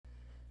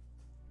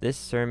This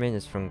sermon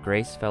is from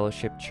Grace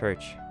Fellowship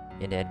Church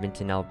in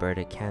Edmonton,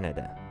 Alberta,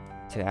 Canada.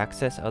 To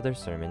access other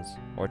sermons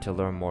or to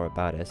learn more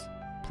about us,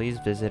 please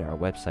visit our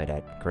website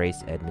at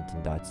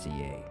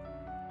graceedmonton.ca.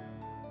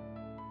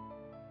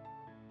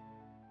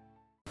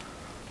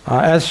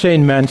 As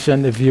Shane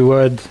mentioned, if you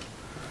would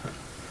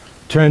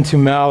turn to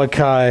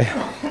Malachi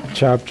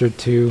chapter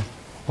 2,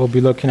 we'll be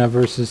looking at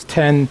verses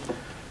 10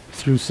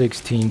 through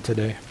 16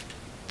 today.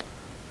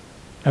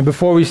 And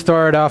before we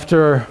start,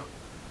 after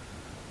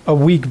a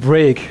week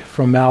break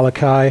from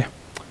Malachi,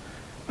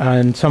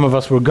 and some of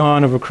us were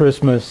gone over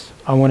Christmas,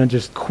 I want to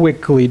just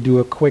quickly do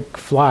a quick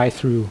fly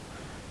through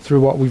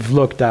what we've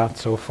looked at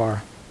so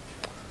far.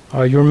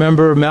 You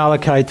remember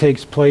Malachi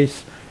takes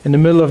place in the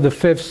middle of the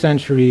 5th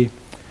century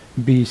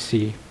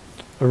BC,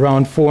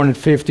 around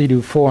 450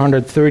 to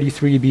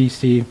 433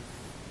 BC,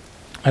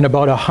 and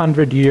about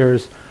 100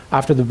 years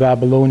after the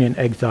Babylonian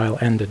exile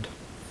ended.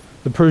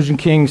 The Persian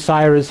king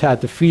Cyrus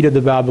had defeated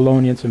the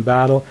Babylonians in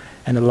battle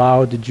and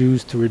allowed the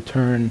Jews to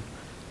return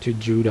to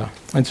Judah.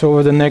 And so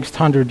over the next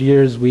 100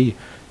 years, we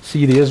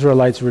see the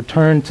Israelites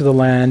return to the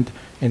land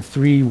in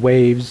 3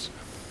 waves.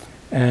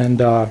 And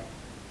the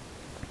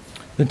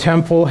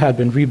temple had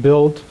been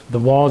rebuilt. The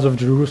walls of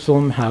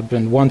Jerusalem have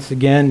been once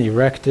again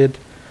erected,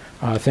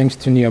 thanks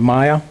to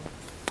Nehemiah.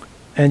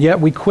 And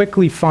yet we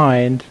quickly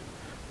find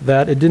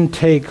that it didn't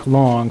take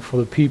long for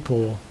the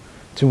people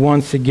to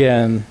once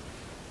again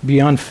be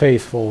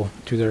unfaithful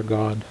to their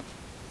God.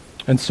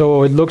 And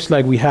so it looks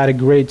like we had a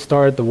great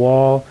start, the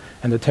wall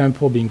and the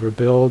temple being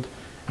rebuilt,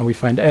 and we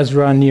find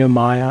Ezra,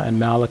 Nehemiah, and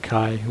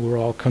Malachi, who were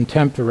all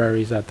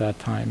contemporaries at that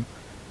time,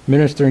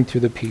 ministering to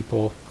the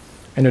people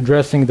and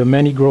addressing the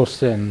many gross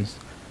sins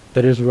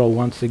that Israel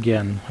once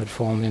again had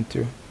fallen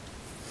into.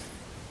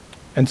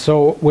 And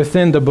so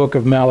within the book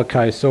of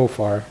Malachi so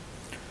far,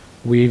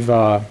 we've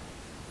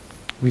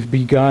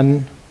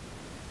begun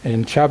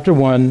in chapter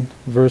 1,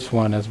 verse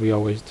 1, as we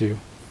always do.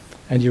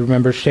 And you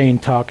remember Shane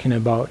talking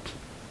about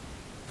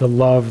the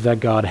love that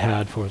God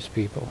had for his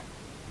people.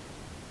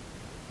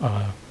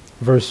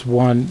 Verse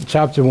 1,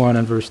 chapter 1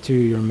 and verse 2,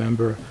 you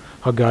remember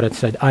how God had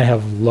said, I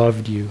have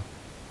loved you.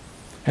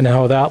 And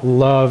how that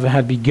love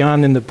had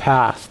begun in the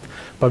past,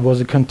 but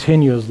was a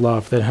continuous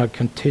love that had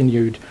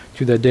continued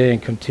to that day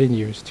and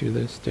continues to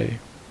this day.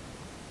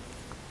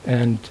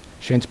 And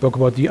Shane spoke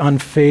about the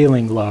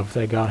unfailing love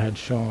that God had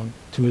shown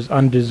to his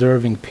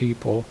undeserving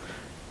people,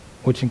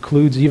 which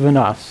includes even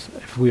us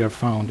if we are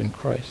found in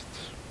Christ.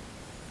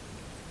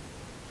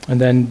 And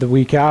then the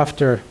week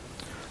after,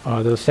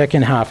 the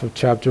second half of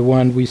chapter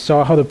 1, we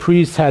saw how the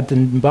priests had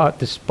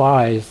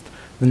despised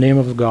the name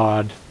of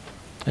God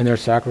in their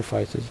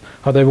sacrifices,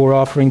 how they were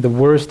offering the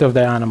worst of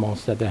the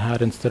animals that they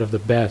had instead of the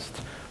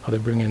best, how they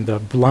bring in the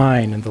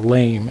blind and the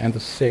lame and the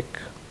sick,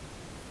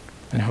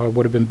 and how it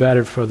would have been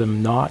better for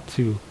them not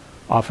to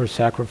offer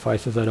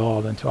sacrifices at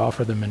all than to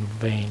offer them in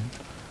vain,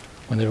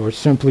 when they were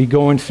simply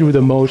going through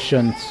the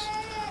motions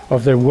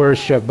of their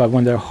worship, but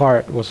when their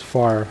heart was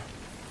far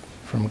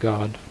from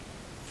God.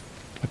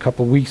 A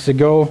couple weeks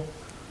ago,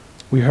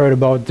 we heard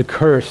about the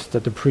curse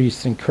that the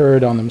priests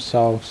incurred on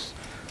themselves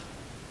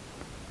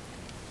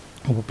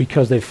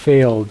because they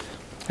failed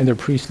in their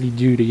priestly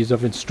duties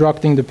of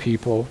instructing the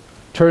people,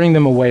 turning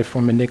them away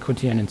from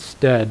iniquity, and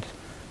instead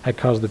had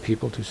caused the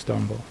people to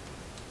stumble.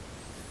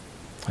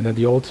 And then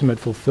the ultimate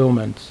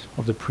fulfillment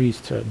of the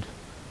priesthood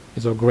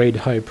is our great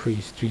high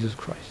priest, Jesus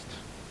Christ.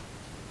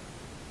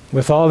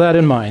 With all that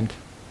in mind,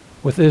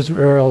 with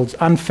Israel's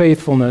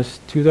unfaithfulness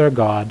to their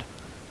God,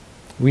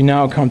 we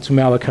now come to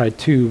Malachi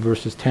 2,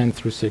 verses 10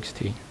 through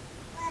 16.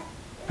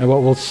 And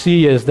what we'll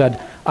see is that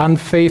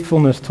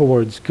unfaithfulness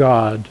towards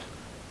God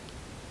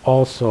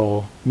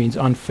also means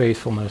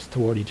unfaithfulness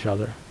toward each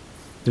other.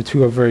 The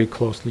two are very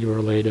closely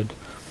related.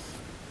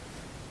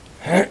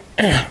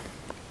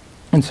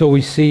 And so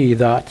we see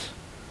that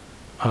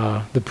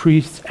the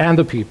priests and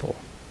the people,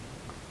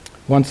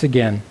 once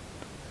again,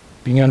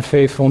 being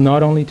unfaithful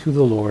not only to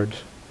the Lord,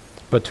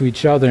 but to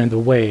each other in the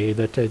way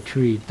that they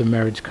treat the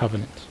marriage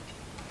covenant.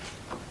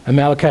 And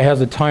Malachi has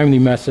a timely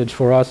message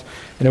for us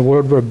in a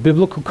world where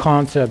biblical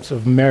concepts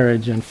of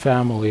marriage and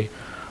family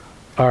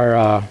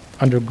are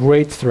under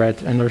great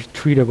threat and are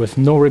treated with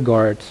no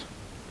regard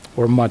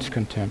or much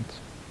contempt.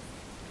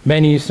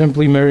 Many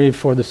simply marry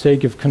for the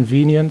sake of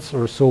convenience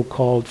or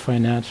so-called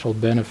financial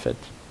benefit.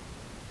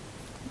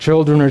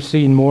 Children are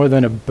seen more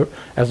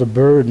as a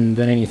burden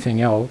than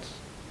anything else.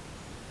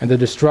 And the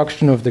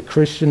destruction of the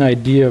Christian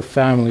idea of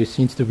family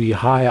seems to be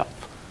high up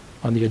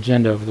on the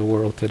agenda of the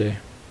world today,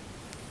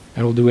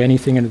 and will do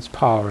anything in its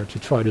power to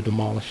try to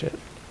demolish it.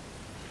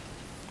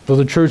 Though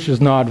the church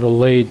does not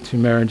relate to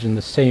marriage in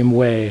the same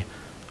way,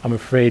 I'm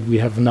afraid we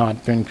have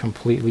not been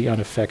completely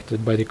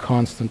unaffected by the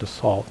constant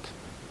assault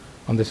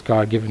on this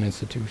God-given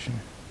institution.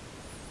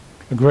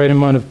 A great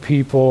amount of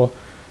people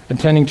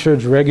attending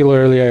church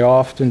regularly are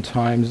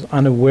oftentimes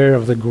unaware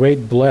of the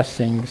great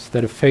blessings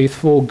that a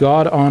faithful,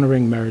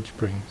 God-honoring marriage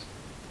brings.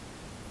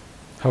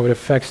 How it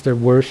affects their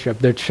worship,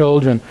 their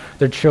children,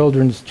 their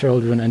children's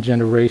children, and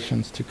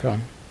generations to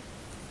come.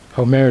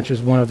 how marriage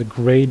is one of the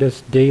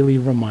greatest daily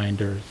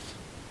reminders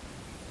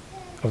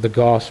of the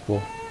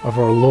gospel of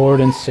our Lord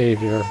and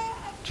Savior,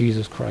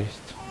 Jesus Christ.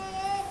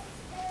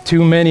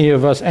 Too many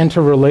of us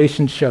enter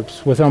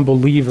relationships with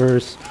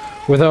unbelievers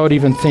without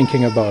even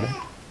thinking about it.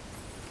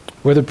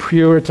 Where the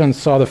Puritans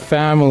saw the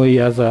family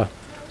as a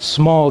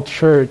small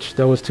church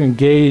that was to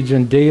engage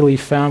in daily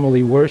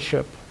family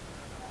worship,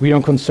 we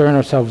don't concern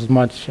ourselves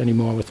much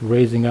anymore with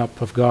raising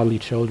up of godly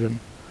children.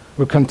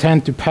 We're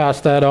content to pass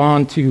that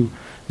on to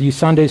the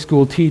Sunday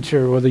school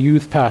teacher or the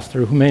youth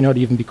pastor who may not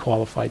even be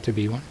qualified to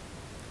be one.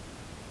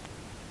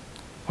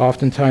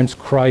 Oftentimes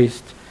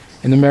Christ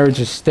in the marriage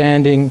is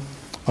standing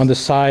on the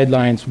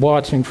sidelines,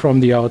 watching from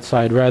the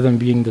outside rather than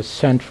being the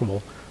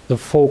central, the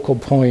focal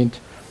point,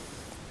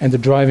 and the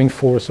driving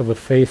force of a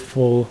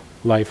faithful,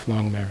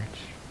 lifelong marriage.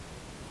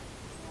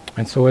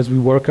 And so as we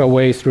work our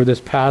way through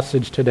this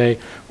passage today,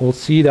 we'll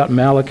see that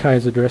Malachi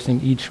is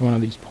addressing each one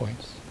of these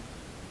points.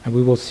 And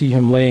we will see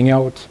him laying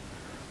out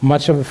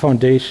much of the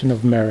foundation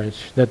of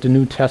marriage that the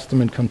New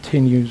Testament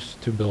continues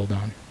to build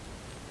on.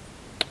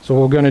 So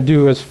what we're going to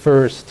do is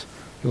first,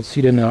 you'll see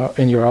it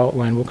in your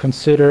outline, we'll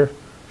consider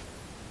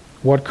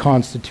what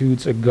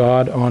constitutes a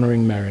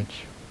God-honoring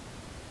marriage.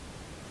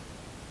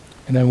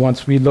 And then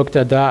once we looked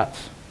at that,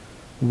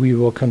 we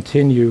will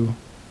continue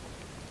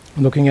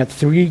looking at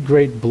three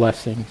great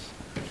blessings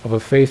of a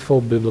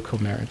faithful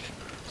biblical marriage.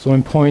 So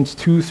in points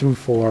 2 through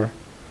 4,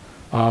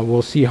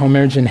 we'll see how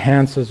marriage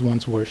enhances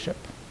one's worship,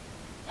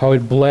 how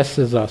it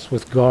blesses us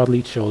with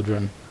godly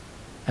children,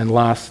 and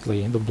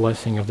lastly, the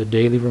blessing of the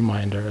daily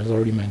reminder, as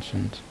already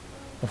mentioned,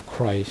 of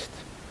Christ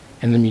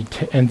and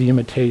the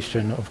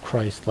imitation of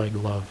Christ-like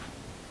love.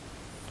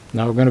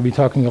 Now we're going to be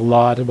talking a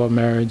lot about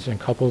marriage and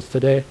couples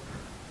today.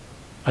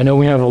 I know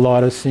we have a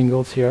lot of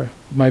singles here.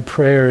 My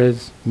prayer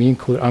is,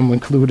 I'm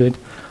included,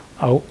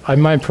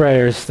 my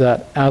prayer is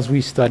that as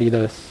we study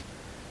this,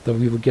 that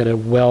we will get a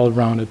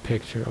well-rounded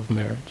picture of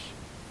marriage.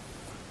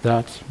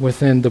 That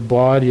within the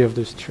body of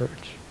this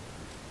church,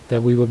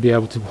 that we will be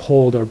able to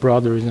hold our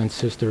brothers and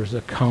sisters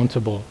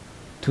accountable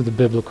to the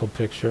biblical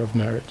picture of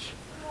marriage.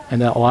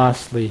 And that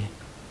lastly,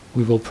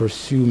 we will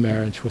pursue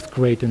marriage with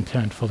great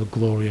intent for the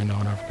glory and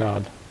honor of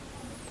God.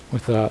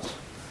 With that,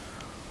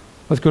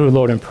 let's go to the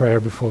Lord in prayer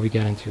before we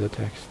get into the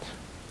text.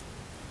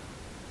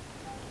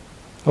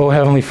 Oh,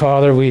 Heavenly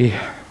Father, we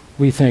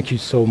thank you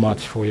so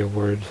much for your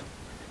word.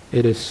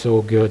 It is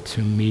so good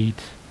to meet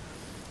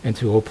and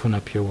to open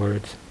up your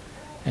word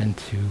and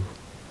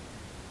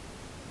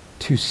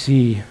to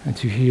see and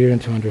to hear and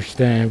to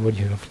understand what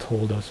you have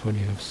told us, what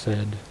you have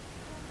said.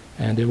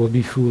 And it would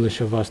be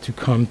foolish of us to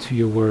come to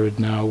your word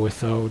now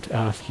without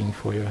asking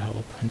for your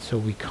help. And so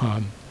we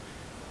come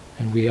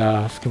and we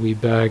ask and we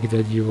beg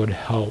that you would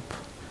help.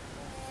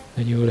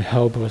 That you would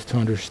help us to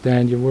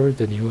understand your word,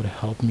 that you would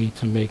help me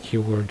to make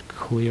your word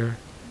clear.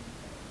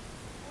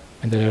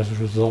 And that as a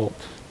result,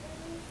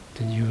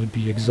 that you would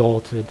be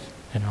exalted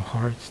in our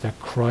hearts, that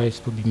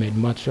Christ would be made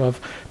much of,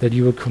 that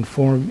you would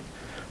conform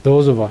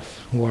those of us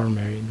who are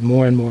married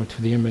more and more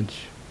to the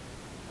image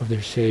of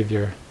their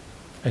Savior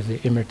as they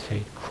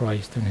imitate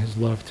Christ and his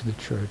love to the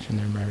church in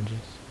their marriages.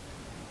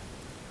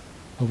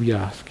 But we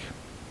ask,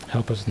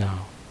 help us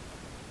now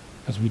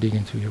as we dig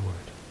into your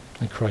word.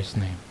 In Christ's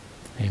name,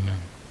 amen.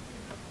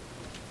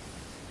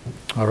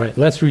 All right,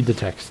 let's read the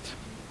text.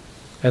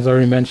 As I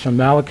already mentioned,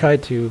 Malachi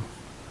 2,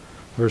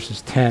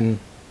 verses 10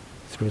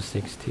 through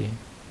 16.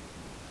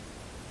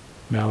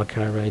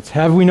 Malachi writes,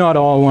 "Have we not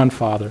all one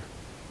Father?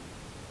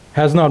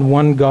 Has not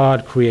one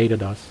God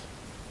created us?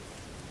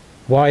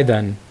 Why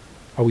then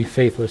are we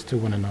faithless to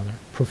one another,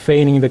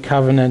 profaning the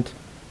covenant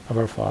of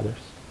our fathers?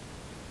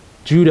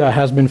 Judah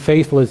has been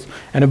faithless,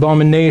 and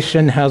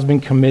abomination has been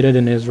committed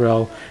in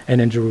Israel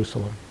and in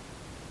Jerusalem.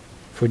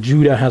 For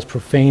Judah has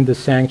profaned the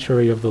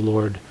sanctuary of the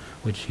Lord,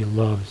 which he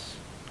loves,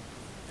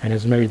 and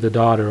has married the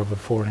daughter of a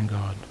foreign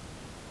god.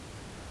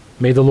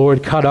 May the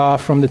Lord cut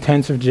off from the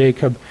tents of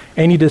Jacob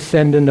any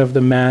descendant of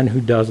the man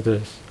who does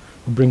this,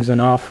 who brings an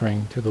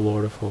offering to the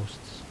Lord of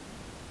hosts.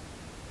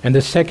 And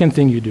the second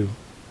thing you do,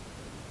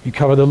 you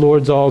cover the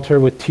Lord's altar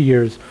with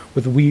tears,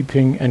 with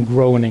weeping and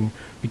groaning,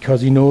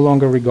 because he no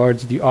longer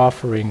regards the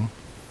offering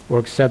or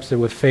accepts it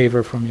with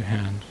favor from your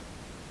hand.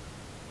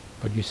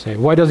 But you say,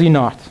 why does he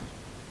not?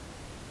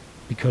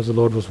 Because the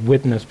Lord was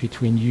witness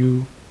between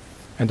you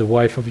and the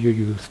wife of your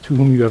youth, to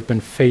whom you have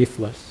been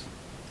faithless,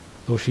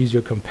 though she's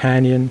your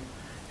companion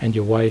and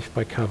your wife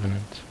by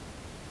covenant.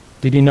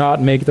 Did he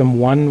not make them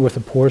one with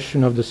a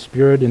portion of the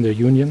Spirit in their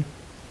union?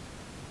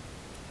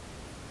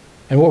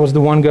 And what was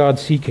the one God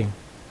seeking?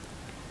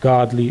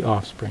 Godly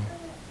offspring.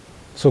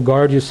 So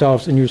guard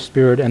yourselves in your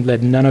spirit, and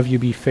let none of you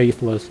be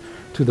faithless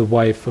to the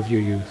wife of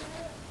your youth.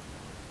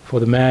 For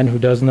the man who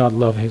does not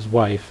love his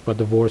wife, but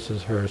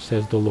divorces her,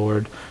 says the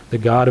Lord, the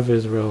God of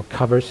Israel,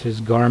 covers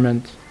his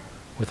garment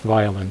with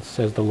violence,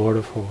 says the Lord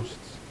of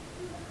hosts.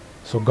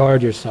 So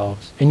guard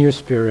yourselves in your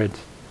spirit,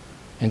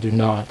 and do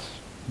not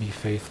be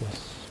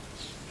faithless."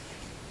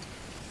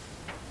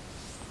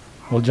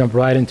 We'll jump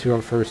right into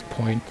our first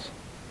point,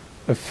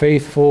 a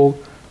faithful,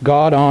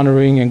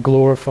 God-honoring, and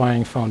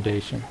glorifying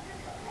foundation.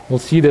 We'll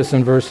see this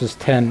in verses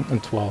 10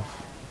 and 12.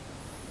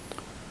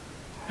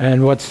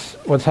 And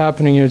what's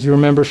happening is, you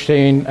remember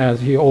Shane,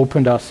 as he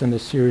opened us in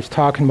this series,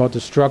 talking about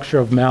the structure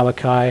of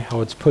Malachi, how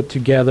it's put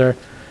together,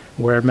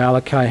 where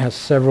Malachi has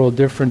several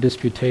different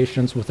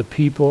disputations with the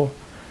people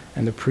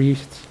and the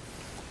priests.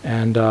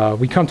 And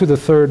we come to the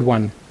third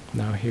one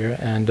now here,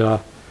 and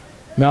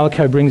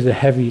Malachi brings a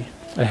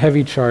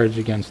heavy charge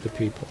against the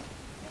people.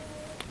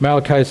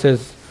 Malachi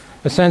says,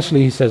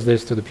 essentially he says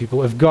this to the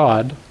people: if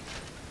God,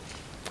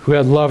 who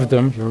had loved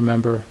them, you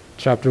remember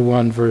chapter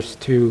 1, verse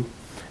 2,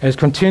 and is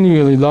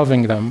continually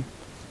loving them,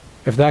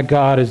 if that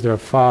God is their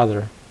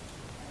Father,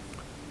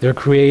 their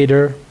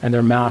Creator and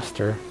their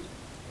Master,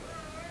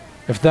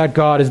 if that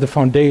God is the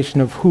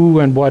foundation of who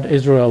and what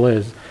Israel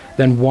is,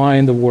 then why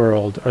in the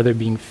world are they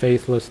being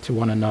faithless to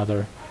one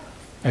another,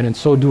 and in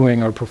so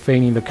doing are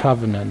profaning the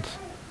covenant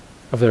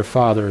of their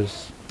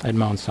fathers at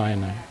Mount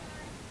Sinai?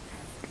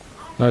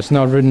 Now, it's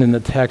not written in the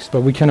text, but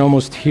we can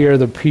almost hear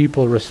the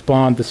people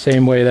respond the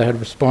same way they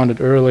had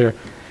responded earlier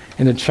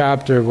in the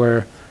chapter,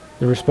 where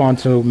they respond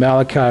to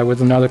Malachi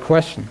with another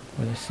question,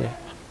 where they say,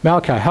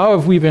 Malachi, how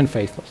have we been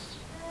faithless?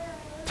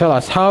 Tell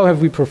us, how have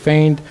we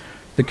profaned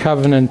the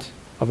covenant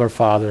of our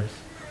fathers?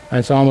 And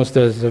it's almost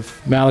as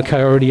if Malachi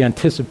already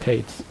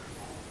anticipates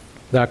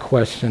that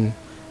question.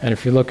 And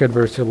if you look at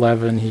verse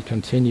 11, he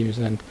continues,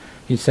 and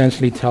he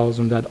essentially tells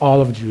them that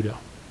all of Judah,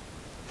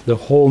 the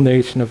whole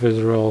nation of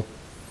Israel,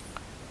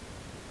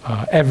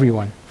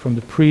 everyone, from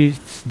the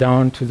priests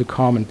down to the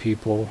common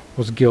people,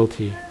 was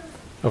guilty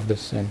of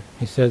this sin.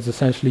 He says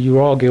essentially,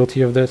 you're all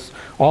guilty of this.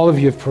 All of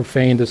you have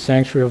profaned the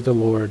sanctuary of the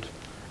Lord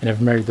and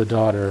have married the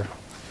daughter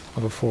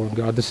of a foreign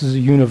god. This is a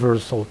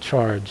universal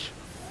charge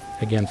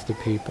against the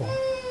people.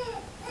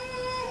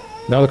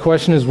 Now the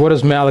question is, what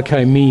does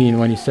Malachi mean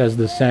when he says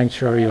the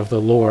sanctuary of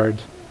the Lord,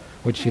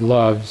 which he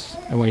loves,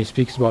 and when he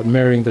speaks about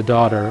marrying the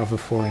daughter of a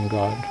foreign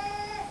god?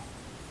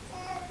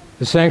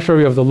 The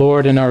sanctuary of the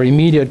Lord, in our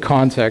immediate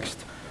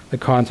context, the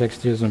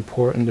context is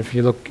important. If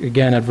you look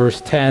again at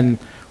verse 10,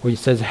 where he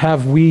says,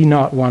 have we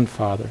not one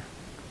Father?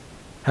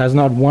 Has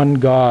not one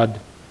God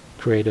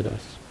created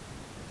us?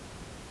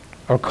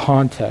 Our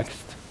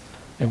context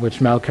in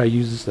which Malachi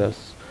uses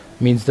this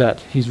means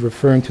that he's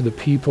referring to the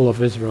people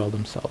of Israel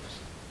themselves.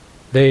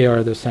 They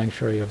are the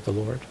sanctuary of the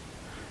Lord.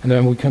 And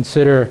then we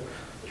consider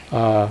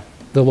the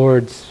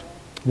Lord's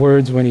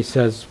words when he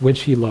says,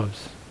 which he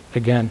loves.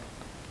 Again,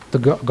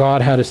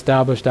 God had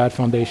established that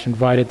foundation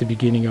right at the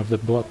beginning of the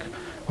book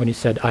when he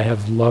said, I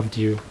have loved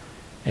you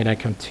and I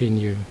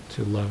continue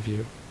to love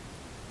you.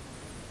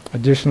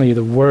 Additionally,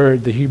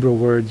 the Hebrew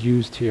word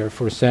used here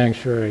for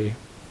sanctuary,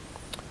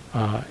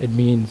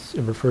 it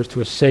refers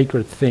to a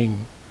sacred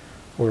thing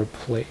or a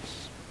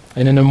place.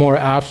 And in a more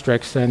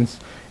abstract sense,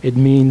 it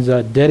means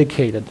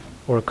dedicated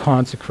or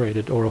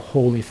consecrated or a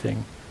holy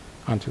thing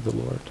unto the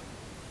Lord.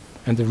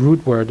 And the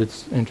root word,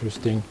 it's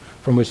interesting,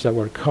 from which that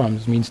word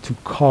comes, means to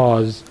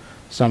cause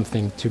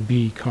something to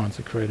be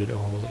consecrated or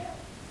holy.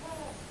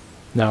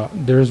 Now,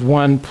 there's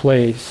one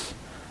place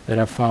that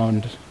I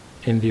found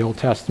in the Old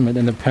Testament,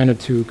 in the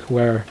Pentateuch,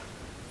 where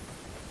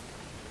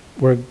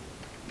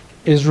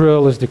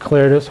Israel is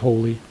declared as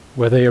holy,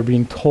 where they are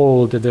being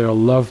told that they are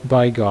loved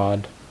by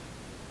God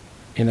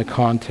in the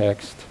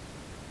context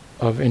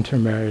of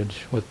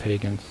intermarriage with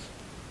pagans.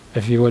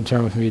 If you would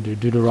turn with me to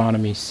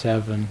Deuteronomy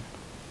 7.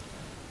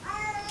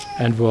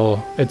 And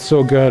it's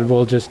so good,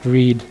 we'll just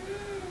read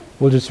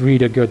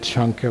a good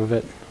chunk of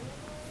it,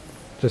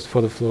 just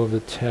for the flow of the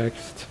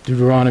text.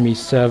 Deuteronomy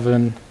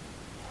 7,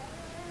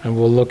 and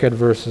we'll look at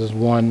verses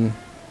 1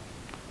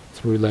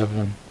 through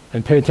 11.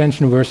 And pay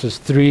attention to verses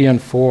 3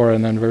 and 4,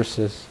 and then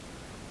verses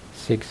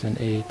 6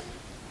 and 8.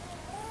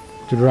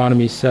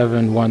 Deuteronomy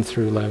 7, 1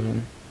 through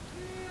 11.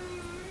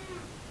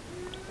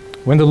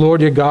 When the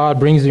Lord your God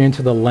brings you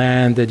into the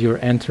land that you're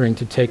entering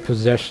to take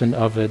possession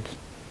of it,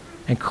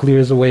 and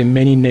clears away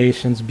many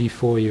nations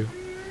before you,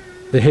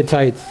 the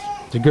Hittites,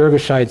 the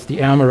Girgashites, the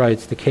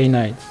Amorites, the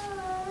Canaanites,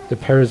 the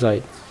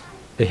Perizzites,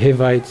 the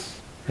Hivites,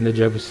 and the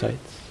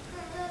Jebusites,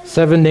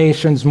 7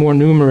 nations more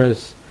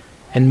numerous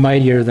and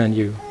mightier than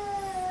you.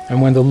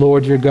 And when the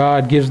Lord your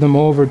God gives them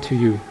over to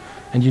you,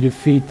 and you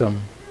defeat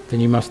them, then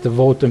you must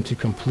devote them to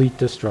complete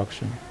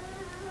destruction.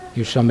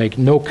 You shall make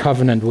no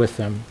covenant with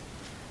them,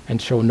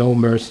 and show no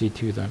mercy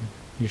to them.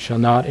 You shall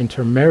not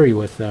intermarry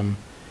with them,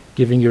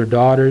 giving your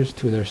daughters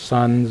to their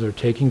sons, or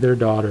taking their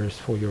daughters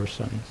for your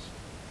sons.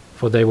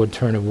 For they would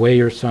turn away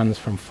your sons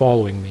from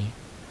following me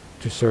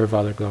to serve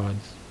other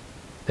gods.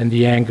 Then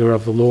the anger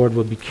of the Lord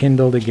will be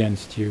kindled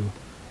against you,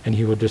 and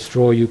he will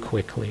destroy you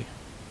quickly.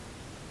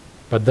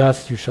 But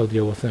thus you shall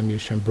deal with them. You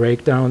shall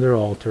break down their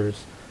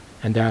altars,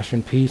 and dash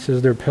in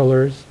pieces their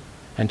pillars,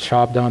 and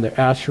chop down their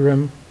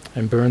asherim,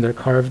 and burn their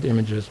carved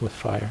images with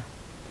fire.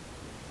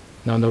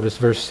 Now notice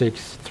verse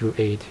 6 through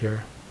 8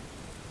 here.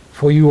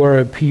 For you are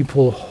a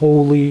people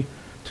holy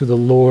to the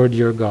Lord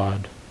your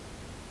God.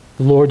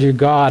 The Lord your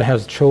God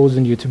has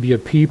chosen you to be a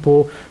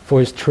people for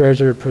his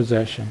treasured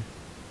possession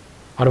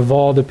out of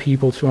all the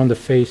peoples who are on the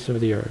face of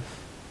the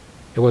earth.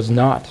 It was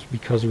not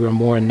because we were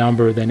more in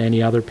number than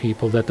any other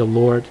people that the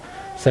Lord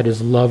set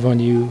his love on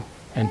you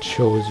and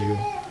chose you,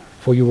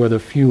 for you were the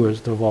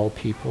fewest of all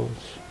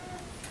peoples.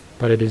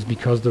 But it is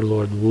because the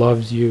Lord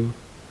loves you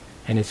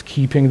and is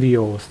keeping the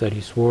oath that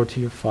he swore to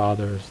your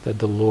fathers, that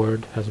the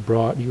Lord has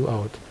brought you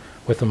out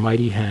with a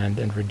mighty hand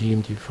and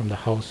redeemed you from the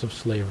house of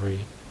slavery,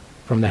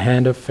 from the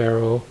hand of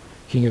Pharaoh,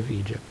 king of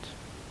Egypt.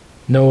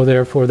 Know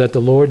therefore that the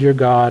Lord your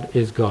God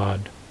is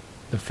God,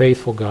 the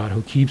faithful God,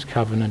 who keeps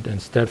covenant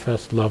and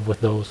steadfast love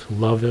with those who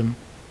love him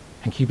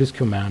and keep his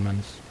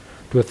commandments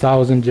to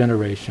 1,000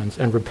 generations,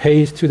 and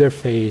repays to their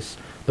face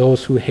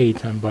those who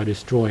hate him by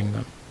destroying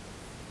them.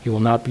 He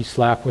will not be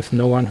slack with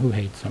no one who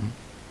hates him.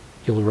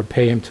 He will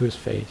repay him to his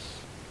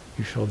face.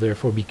 You shall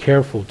therefore be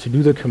careful to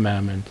do the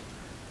commandment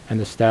and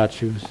the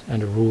statutes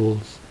and the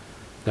rules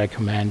that I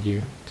command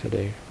you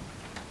today.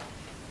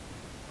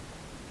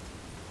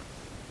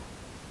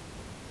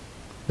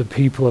 The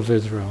people of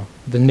Israel,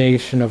 the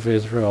nation of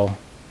Israel,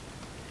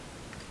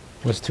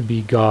 was to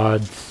be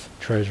God's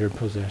treasured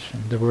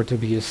possession. They were to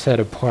be a set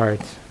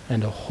apart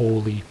and a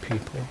holy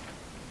people.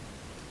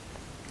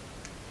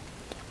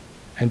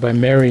 And by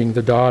marrying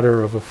the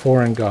daughter of a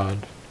foreign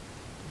god,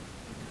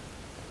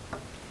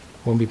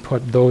 when we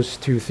put those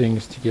two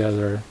things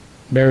together,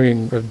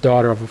 marrying a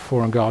daughter of a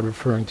foreign god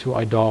referring to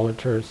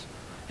idolaters,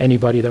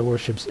 anybody that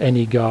worships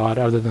any god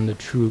other than the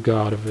true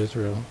God of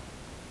Israel.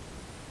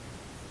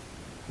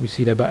 We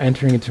see that by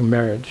entering into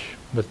marriage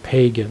with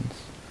pagans,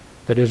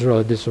 that Israel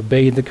had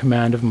disobeyed the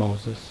command of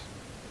Moses,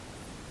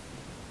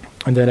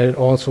 and that it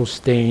also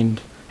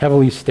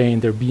heavily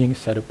stained their being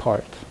set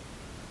apart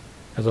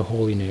as a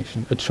holy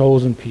nation, a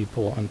chosen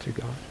people unto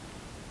God.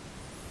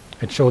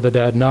 It showed that they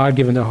had not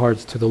given their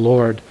hearts to the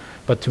Lord,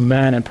 but to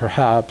man, and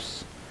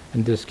perhaps,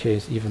 in this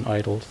case, even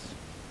idols.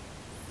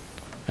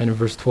 And in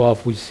verse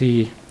 12, we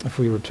see, if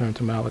we return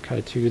to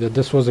Malachi 2, that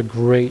this was a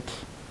great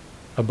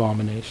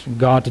abomination.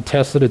 God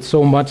detested it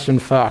so much, in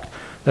fact,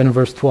 that in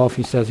verse 12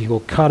 he says he will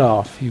cut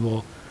off, he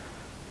will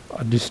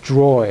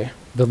destroy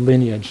the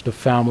lineage, the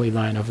family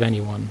line of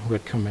anyone who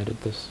had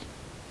committed this.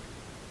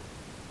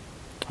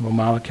 Well,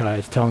 Malachi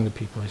is telling the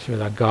people here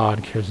that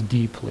God cares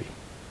deeply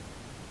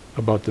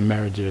about the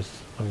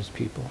marriages of his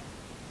people.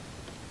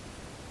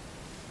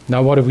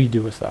 Now, what do we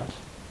do with that?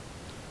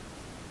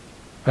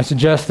 I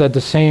suggest that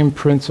the same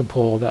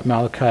principle that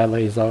Malachi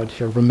lays out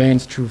here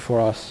remains true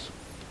for us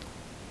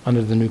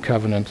under the New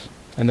Covenant,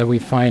 and that we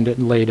find it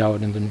laid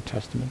out in the New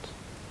Testament.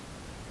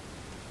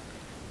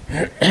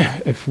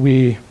 If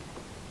we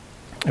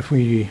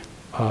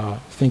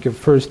think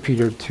of 1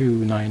 Peter 2,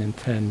 9 and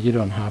 10, you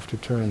don't have to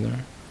turn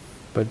there.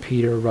 But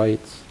Peter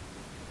writes,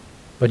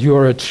 "But you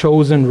are a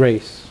chosen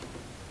race,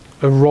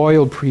 a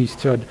royal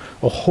priesthood,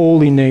 a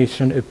holy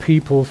nation, a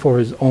people for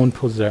his own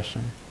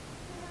possession,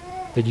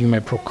 that you may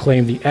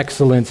proclaim the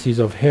excellencies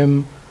of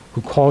him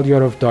who called you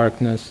out of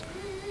darkness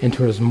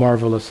into his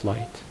marvelous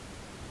light.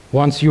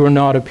 Once you were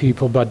not a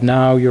people, but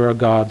now you are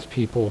God's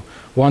people.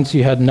 Once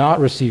you had not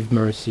received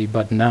mercy,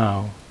 but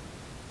now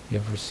you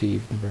have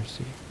received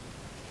mercy."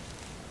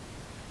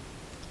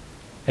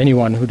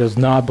 Anyone who does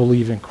not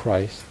believe in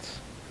Christ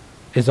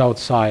is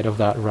outside of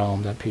that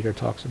realm that Peter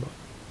talks about.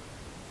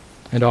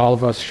 And all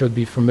of us should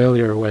be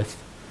familiar with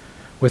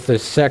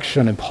this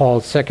section in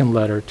Paul's second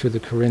letter to the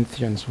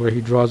Corinthians, where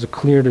he draws a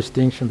clear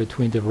distinction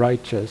between the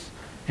righteous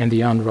and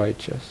the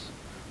unrighteous,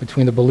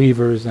 between the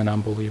believers and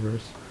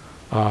unbelievers.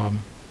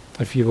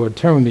 If you would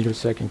turn with me to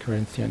 2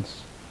 Corinthians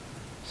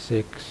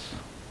 6.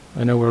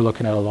 I know we're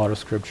looking at a lot of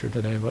scripture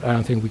today, but I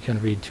don't think we can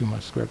read too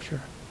much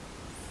scripture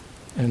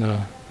in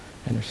a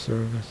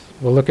service.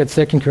 We'll look at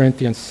 2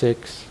 Corinthians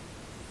 6,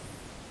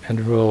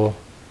 and we'll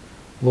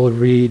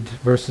read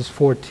verses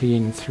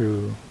 14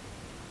 through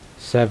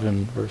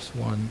 7, verse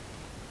 1.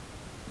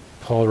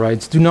 Paul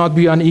writes, "Do not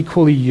be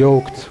unequally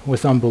yoked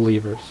with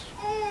unbelievers.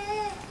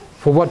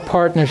 For what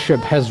partnership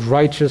has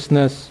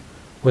righteousness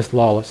with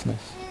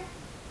lawlessness?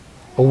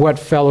 Or what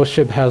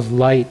fellowship has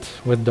light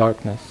with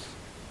darkness?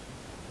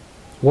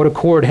 What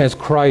accord has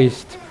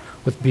Christ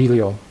with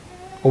Belial?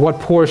 Or what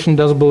portion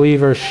does a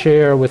believer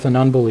share with an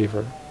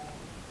unbeliever?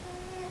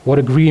 What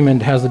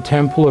agreement has the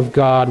temple of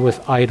God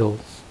with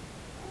idols?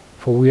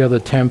 For we are the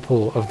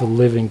temple of the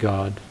living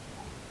God.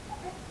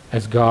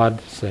 As God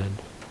said,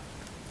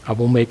 I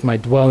will make my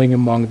dwelling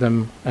among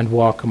them and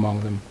walk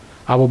among them.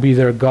 I will be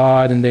their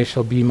God, and they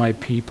shall be my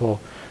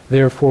people.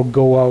 Therefore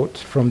go out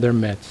from their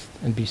midst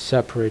and be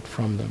separate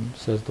from them,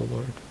 says the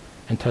Lord,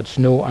 and touch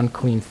no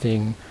unclean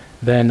thing.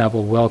 Then I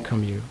will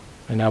welcome you,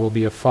 and I will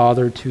be a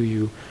father to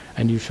you,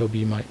 and you shall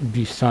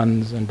be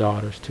sons and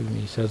daughters to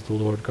me, says the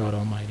Lord God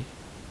Almighty.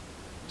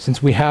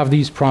 Since we have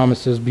these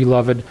promises,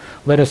 beloved,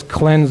 let us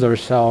cleanse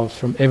ourselves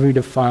from every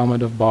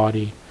defilement of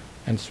body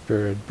and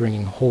spirit,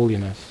 bringing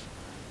holiness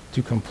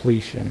to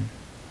completion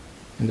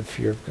in the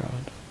fear of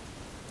God."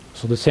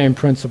 So the same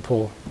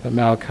principle that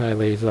Malachi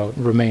lays out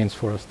remains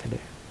for us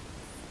today.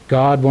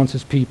 God wants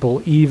his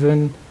people,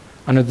 even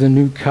under the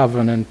new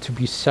covenant, to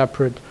be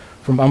separate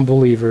from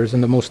unbelievers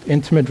in the most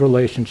intimate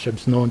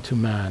relationships known to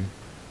man,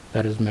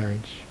 that is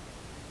marriage.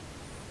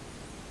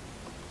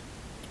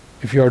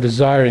 if you are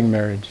desiring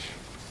marriage,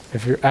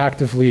 if you're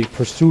actively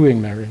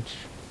pursuing marriage,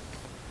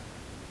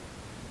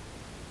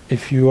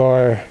 if you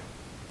are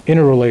in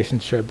a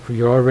relationship where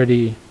you're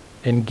already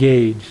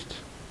engaged,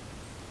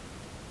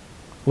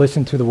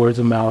 listen to the words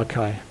of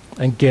Malachi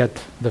and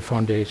get the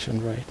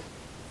foundation right.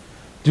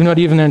 Do not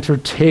even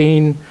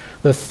entertain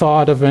the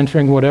thought of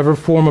entering whatever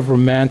form of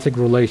romantic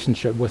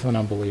relationship with an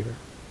unbeliever.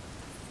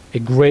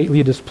 It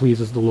greatly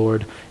displeases the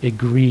Lord. It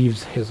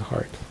grieves his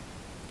heart.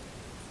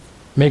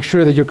 Make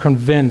sure that you're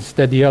convinced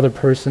that the other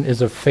person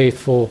is a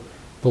faithful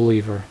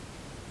believer.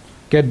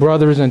 Get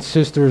brothers and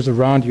sisters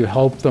around you.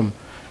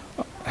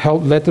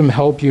 Let them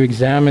help you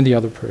examine the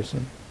other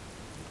person.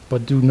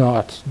 But do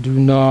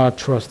not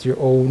trust your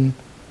own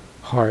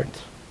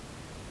heart.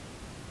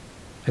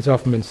 It's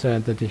often been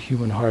said that the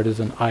human heart is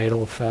an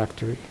idol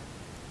factory.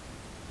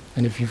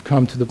 And if you've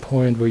come to the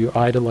point where you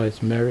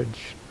idolize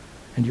marriage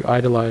and you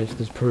idolize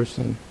this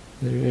person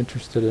that you're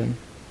interested in,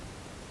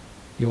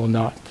 you will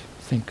not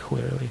think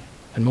clearly.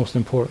 And most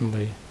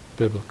importantly,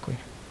 biblically.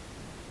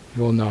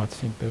 You will not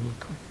think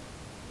biblically.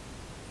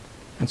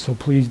 And so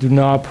please do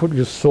not put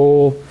your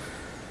soul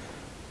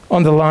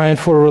on the line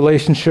for a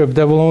relationship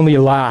that will only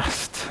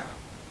last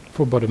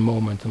for but a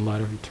moment in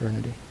light of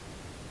eternity.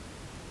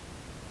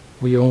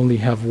 We only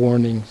have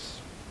warnings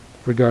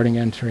regarding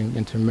entering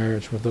into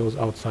marriage with those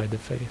outside the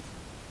faith.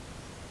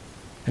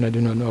 And I do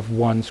not know of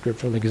one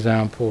scriptural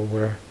example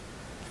where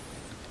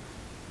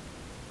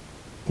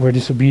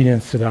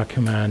disobedience to that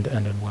command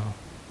ended well.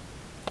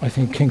 I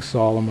think King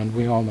Solomon,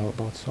 we all know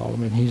about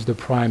Solomon, he's the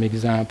prime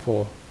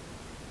example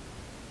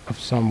of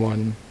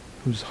someone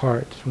whose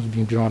heart was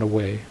being drawn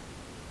away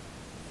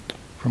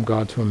from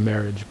God to a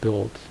marriage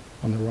built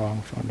on the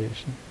wrong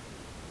foundation.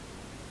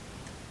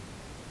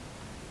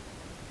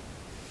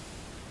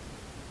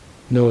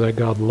 Know that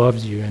God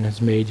loves you and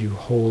has made you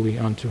holy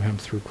unto him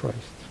through Christ.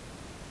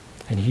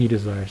 And he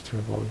desires to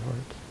have all your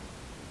heart.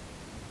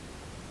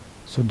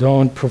 So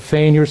don't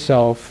profane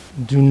yourself.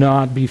 Do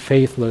not be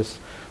faithless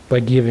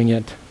by giving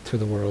it to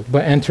the world,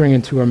 by entering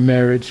into a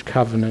marriage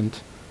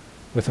covenant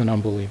with an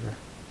unbeliever.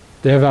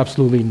 They have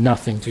absolutely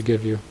nothing to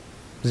give you.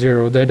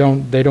 Zero. They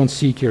don't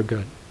seek your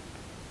good.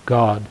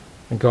 God,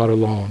 and God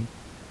alone,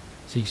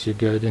 seeks your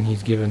good, and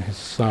he's given his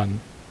Son,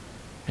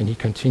 and he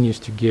continues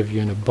to give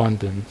you in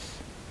abundance,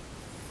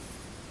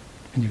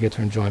 and you get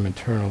to enjoy him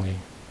eternally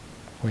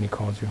when he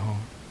calls you home.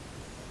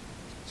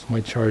 So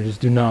my charge is,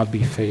 do not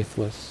be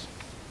faithless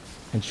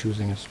in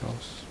choosing a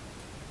spouse.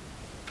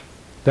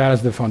 That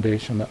is the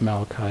foundation that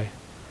Malachi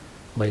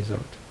lays out.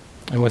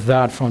 And with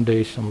that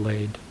foundation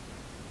laid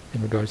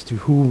in regards to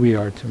who we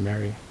are to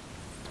marry,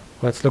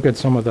 let's look at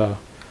some of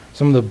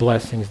the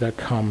blessings that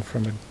come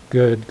from a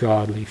good,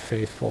 godly,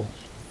 faithful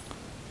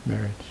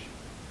marriage.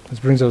 This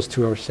brings us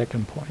to our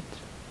second point.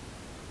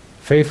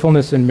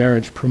 Faithfulness in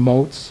marriage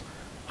promotes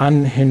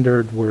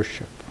unhindered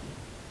worship.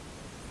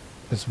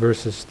 It's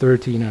verses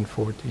 13 and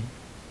 14.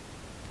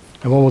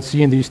 And what we'll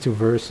see in these two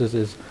verses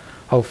is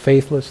how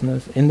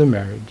faithlessness in the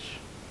marriage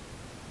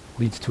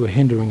leads to a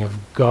hindering of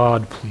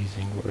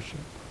God-pleasing worship.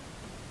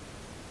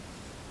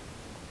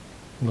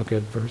 Look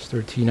at verse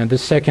 13. And the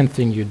second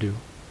thing you do,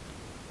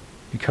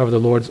 you cover the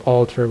Lord's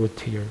altar with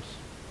tears,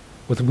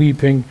 with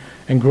weeping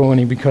and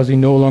groaning, because he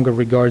no longer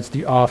regards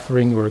the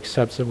offering or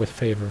accepts it with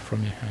favor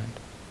from your hand.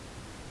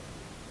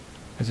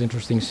 It's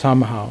interesting,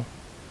 somehow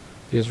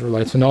the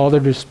Israelites, in all their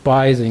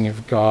despising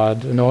of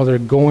God, and all their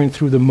going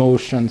through the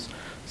motions,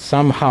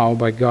 somehow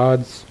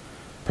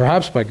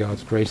perhaps by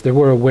God's grace, they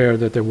were aware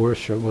that their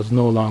worship was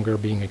no longer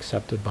being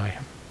accepted by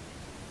him.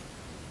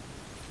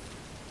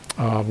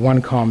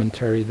 One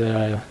commentary that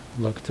I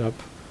looked up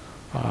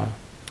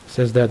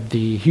says that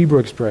the Hebrew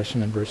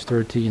expression in verse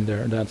 13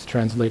 there, that's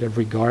translated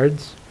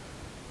regards,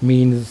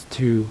 means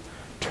to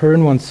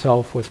turn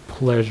oneself with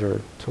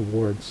pleasure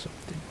towards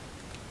something.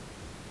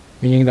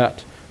 Meaning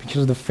that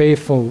because of the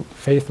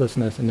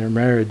faithlessness in their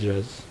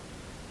marriages,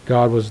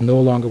 God was no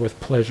longer with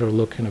pleasure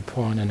looking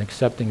upon and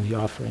accepting the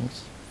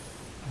offerings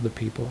of the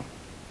people.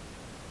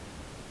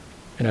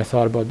 And I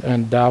thought about,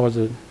 and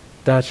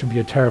that should be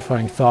a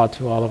terrifying thought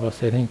to all of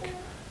us. I think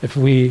if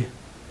we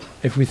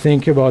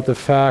think about the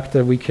fact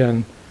that we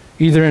can,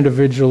 either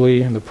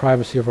individually in the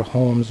privacy of our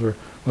homes or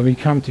when we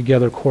come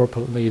together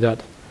corporately,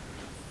 that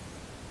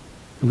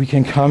we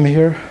can come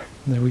here,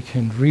 that we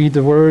can read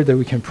the word, that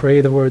we can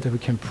pray the word, that we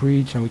can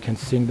preach and we can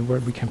sing the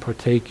word, we can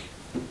partake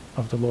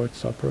of the Lord's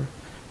Supper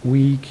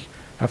week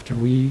after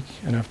week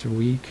and after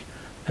week,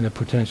 and that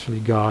potentially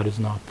God is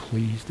not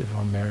pleased if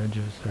our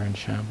marriages are in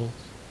shambles.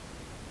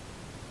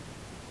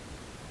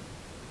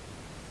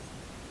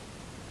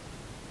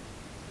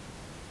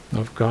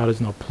 Now, if God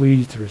is not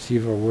pleased to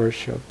receive our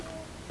worship,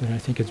 then I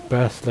think it's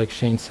best, like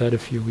Shane said a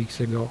few weeks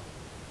ago,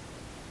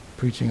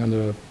 preaching on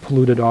the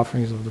polluted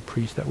offerings of the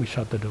priest, that we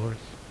shut the doors.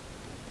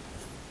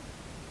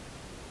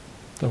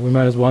 So we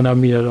might as well not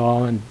meet at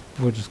all and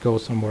we'll just go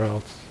somewhere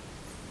else.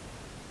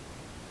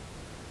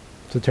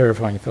 It's a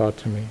terrifying thought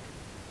to me.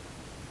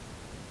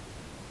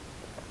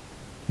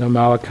 Now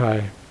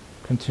Malachi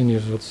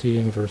continues, let's see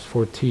in verse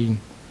 14,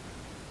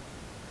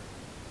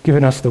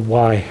 giving us the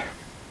why.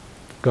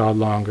 God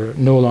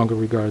no longer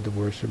regarded the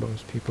worship of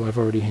his people. I've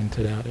already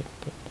hinted at it.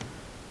 But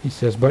he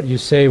says, but you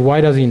say,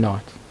 why does he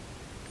not?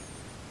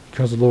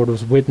 Because the Lord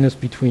was witness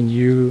between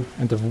you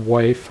and the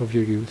wife of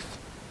your youth,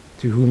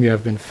 to whom you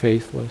have been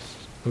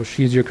faithless, though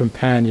she is your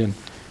companion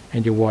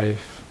and your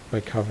wife by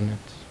covenant.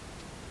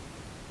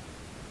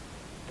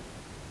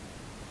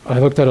 I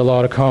looked at a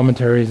lot of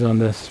commentaries on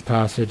this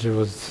passage. It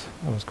was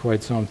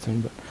quite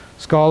something. But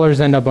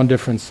scholars end up on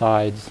different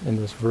sides in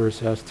this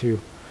verse as to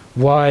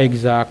why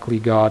exactly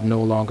God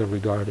no longer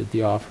regarded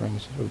the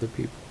offerings of the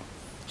people.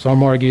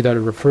 Some argue that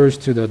it refers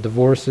to the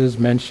divorces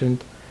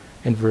mentioned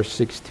in verse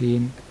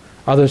 16.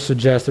 Others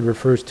suggest it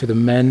refers to the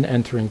men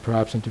entering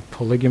perhaps into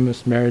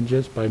polygamous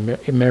marriages by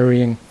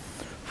marrying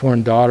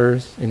foreign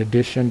daughters in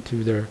addition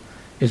to their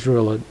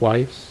Israelite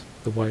wives,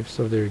 the wives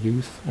of their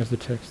youth, as the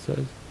text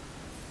says,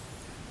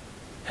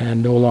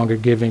 and no longer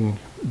giving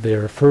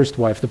their first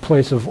wife the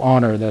place of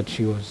honor that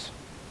she was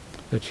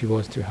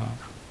to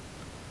have.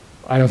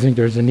 I don't think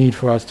there's a need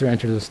for us to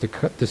enter this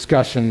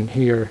discussion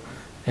here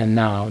and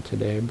now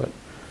today, but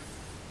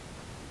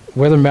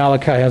whether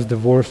Malachi has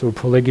divorce or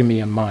polygamy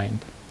in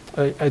mind,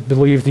 I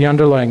believe the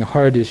underlying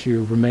heart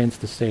issue remains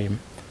the same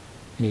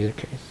in either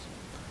case.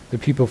 The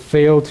people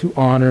fail to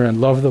honor and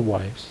love the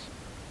wives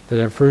that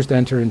they first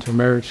entered into a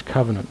marriage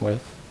covenant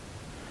with,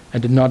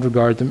 and did not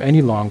regard them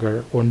any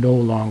longer or no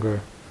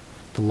longer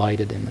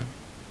delighted in them.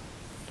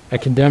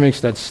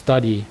 Academics that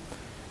study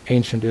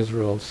ancient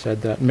Israel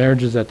said that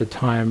marriages at the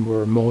time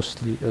were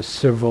mostly a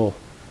civil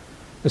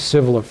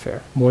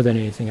affair more than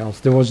anything else.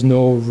 There was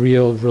no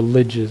real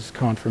religious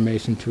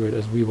confirmation to it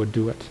as we would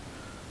do it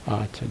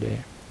today.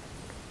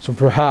 So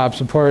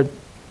perhaps apart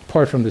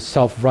from the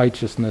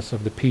self-righteousness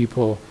of the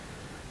people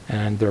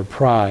and their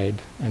pride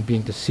and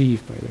being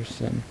deceived by their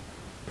sin,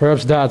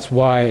 perhaps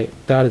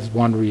that is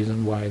one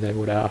reason why they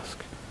would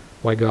ask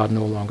why God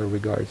no longer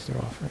regards their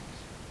offerings.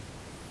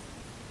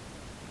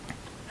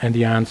 And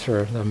the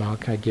answer that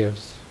Malachi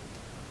gives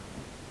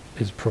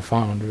is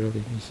profound,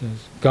 really. He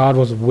says, God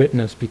was a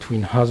witness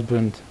between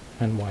husband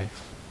and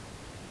wife.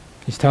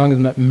 He's telling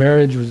them that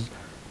marriage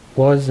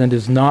was and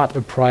is not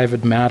a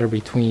private matter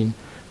between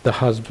the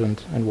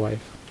husband and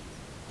wife.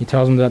 He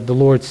tells them that the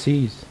Lord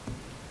sees,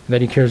 that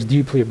he cares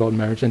deeply about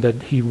marriage, and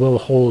that he will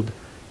hold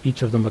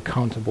each of them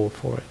accountable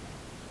for it.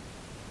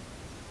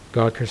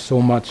 God cares so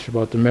much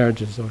about the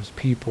marriages of his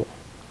people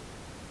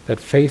that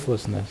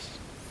faithlessness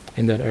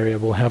in that area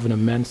will have an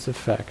immense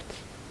effect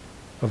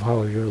of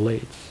how he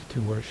relates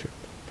to worship.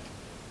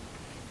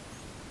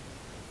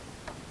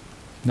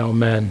 Now,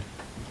 men,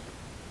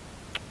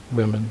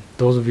 women,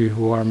 those of you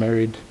who are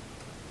married,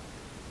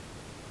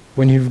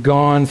 when you've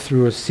gone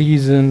through a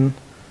season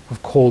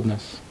of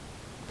coldness,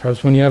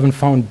 perhaps when you haven't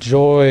found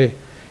joy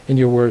in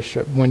your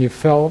worship, when you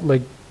felt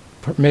like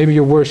maybe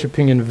you're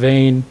worshiping in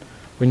vain,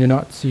 when you're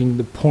not seeing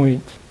the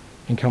point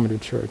in coming to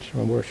church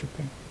or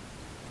worshiping,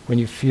 when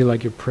you feel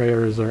like your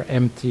prayers are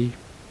empty,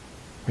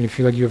 when you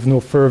feel like you have no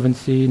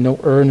fervency, no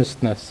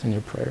earnestness in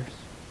your prayers,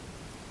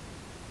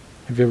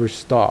 have you ever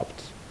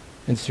stopped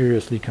and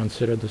seriously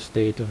considered the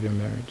state of your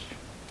marriage?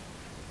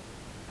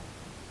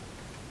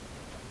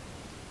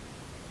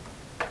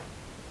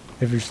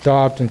 Have you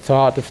stopped and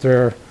thought if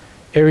there are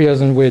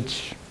areas in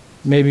which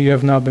maybe you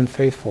have not been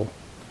faithful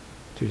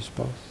to your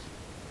spouse,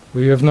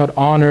 where you have not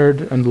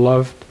honored and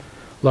loved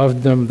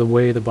them the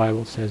way the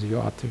Bible says you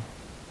ought to?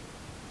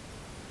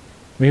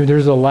 Maybe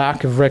there's a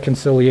lack of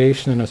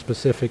reconciliation in a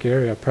specific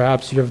area.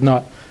 Perhaps you have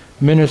not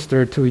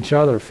ministered to each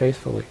other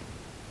faithfully.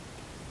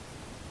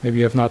 Maybe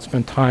you have not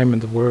spent time in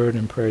the Word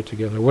and prayer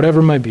together,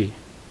 whatever it might be.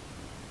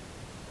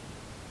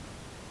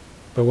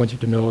 But I want you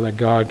to know that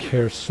God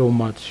cares so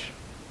much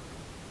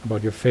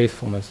about your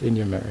faithfulness in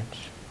your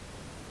marriage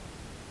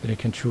that it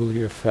can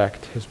truly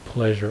affect his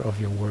pleasure of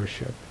your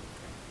worship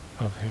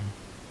of him.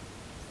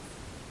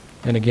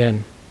 And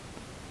again,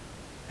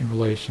 in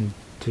relation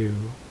to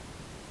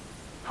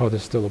how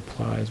this still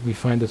applies, we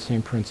find the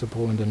same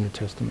principle in the New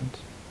Testament.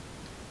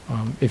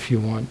 If you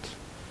want,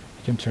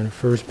 you can turn to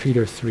 1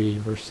 Peter 3,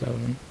 verse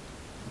 7.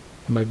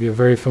 It might be a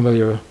very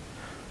familiar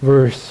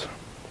verse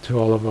to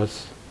all of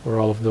us, or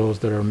all of those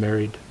that are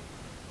married.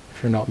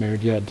 If you're not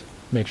married yet,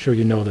 make sure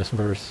you know this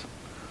verse.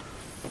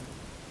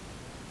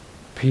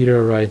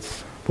 Peter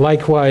writes,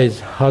 "Likewise,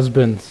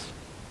 husbands,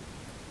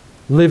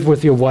 live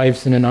with your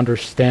wives in an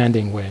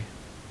understanding way,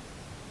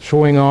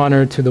 showing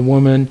honor to the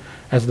woman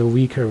as the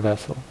weaker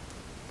vessel,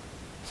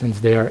 since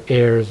they are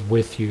heirs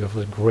with you of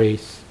the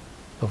grace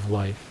of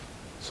life,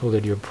 so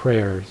that your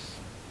prayers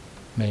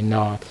may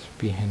not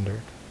be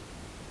hindered."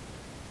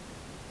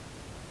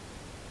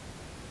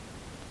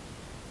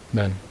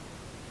 Men,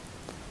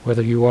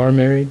 whether you are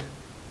married,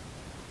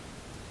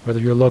 whether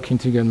you're looking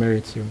to get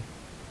married soon,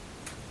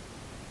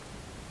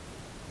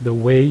 the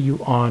way you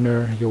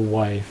honor your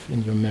wife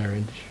in your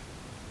marriage,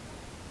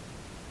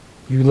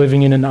 you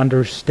living in an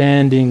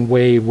understanding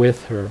way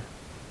with her,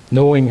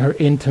 knowing her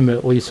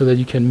intimately so that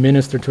you can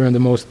minister to her in the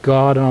most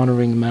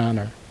God-honoring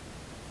manner,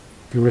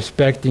 you're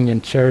respecting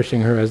and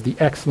cherishing her as the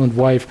excellent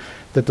wife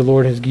that the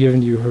Lord has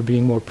given you, her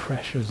being more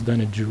precious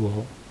than a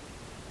jewel,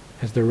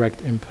 has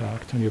direct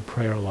impact on your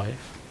prayer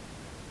life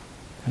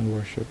and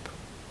worship.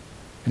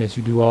 And as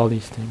you do all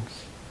these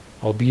things,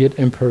 albeit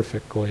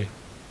imperfectly,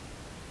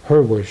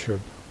 her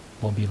worship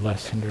will be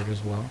less hindered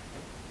as well.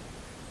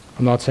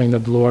 I'm not saying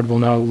that the Lord will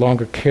no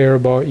longer care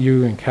about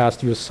you and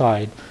cast you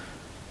aside,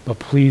 but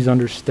please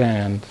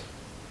understand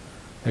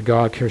that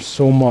God cares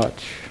so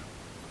much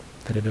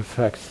that it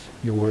affects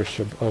your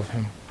worship of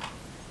him.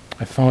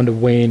 I found a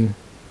Wayne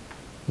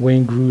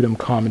Grudem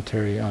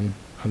commentary on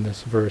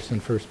this verse in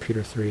 1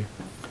 Peter 3,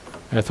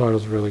 and I thought it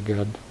was really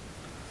good.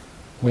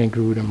 Wayne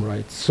Grudem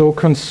writes, "So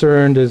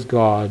concerned is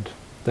God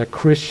that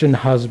Christian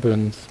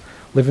husbands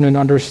live in an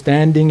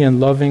understanding and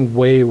loving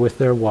way with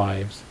their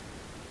wives,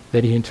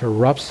 that he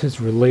interrupts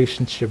his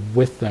relationship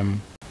with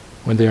them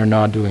when they are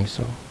not doing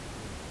so.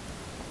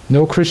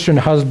 No Christian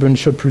husband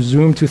should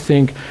presume to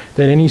think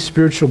that any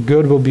spiritual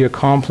good will be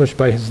accomplished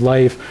by his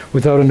life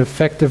without an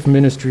effective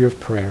ministry of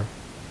prayer.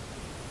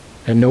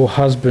 And no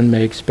husband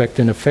may expect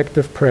an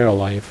effective prayer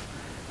life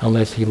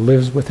unless he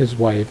lives with his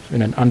wife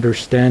in an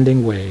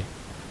understanding way,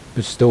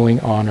 bestowing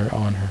honor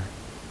on her.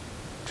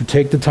 To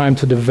take the time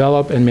to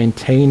develop and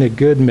maintain a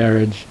good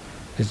marriage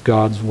is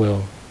God's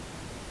will.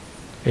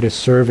 It is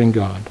serving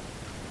God.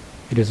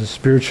 It is a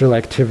spiritual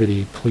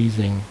activity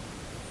pleasing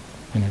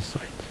in his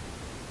sight."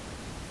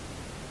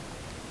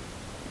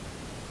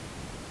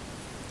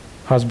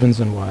 Husbands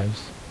and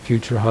wives,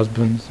 future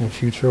husbands and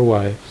future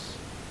wives,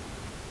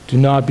 do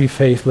not be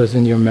faithless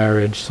in your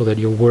marriage so that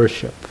your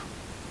worship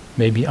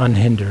may be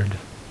unhindered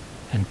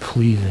and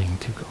pleasing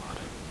to God.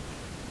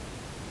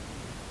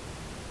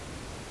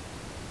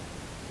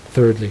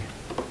 Thirdly,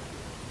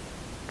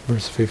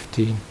 verse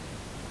 15,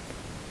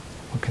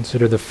 we'll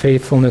consider the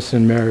faithfulness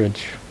in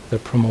marriage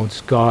that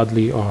promotes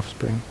godly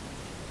offspring.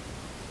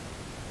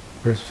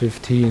 Verse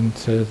 15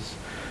 says,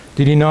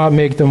 "Did he not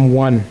make them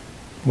one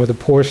with a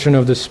portion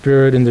of the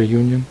Spirit in their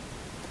union?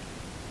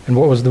 And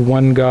what was the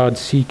one God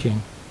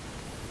seeking?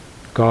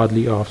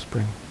 Godly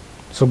offspring.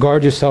 So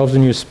guard yourselves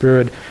in your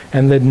spirit,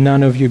 and let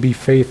none of you be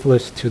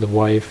faithless to the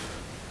wife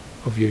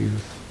of your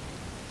youth."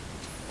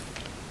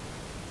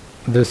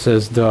 This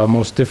is the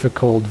most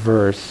difficult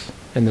verse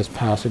in this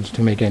passage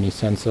to make any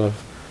sense of.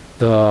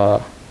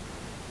 The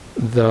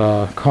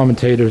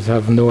commentators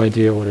have no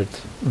idea what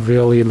it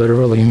really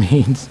literally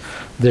means.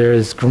 There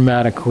is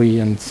grammatically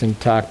and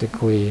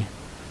syntactically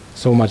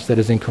so much that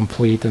is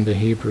incomplete in the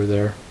Hebrew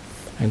there.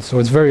 And so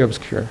it's very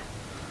obscure.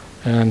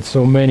 And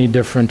so many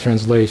different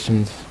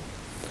translations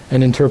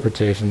and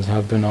interpretations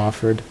have been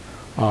offered.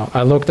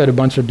 I looked at a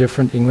bunch of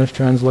different English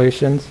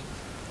translations,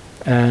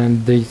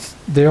 and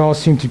they all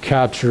seem to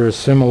capture a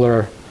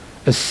similar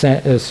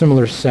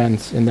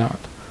sense in that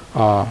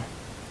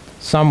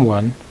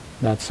someone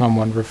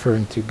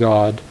referring to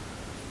God,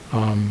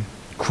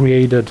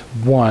 created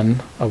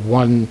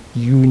one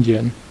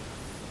union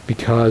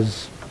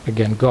because,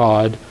 again,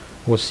 God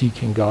was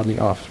seeking godly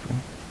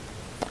offspring.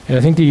 And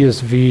I think the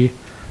ESV,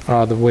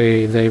 the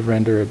way they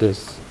render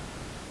this,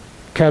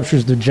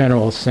 captures the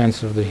general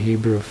sense of the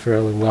Hebrew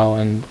fairly well,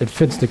 and it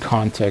fits the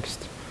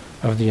context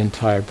of the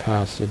entire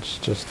passage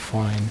just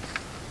fine.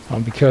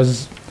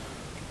 Because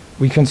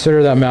we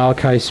consider that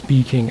Malachi is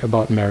speaking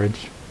about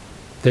marriage,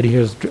 that he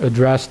has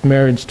addressed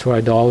marriage to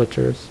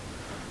idolaters,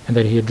 and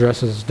that he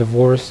addresses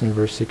divorce in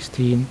verse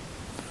 16.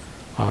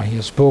 He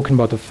has spoken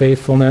about the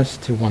faithfulness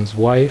to one's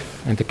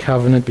wife and the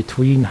covenant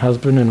between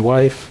husband and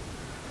wife.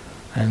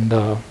 And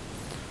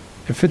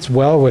it fits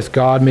well with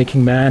God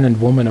making man and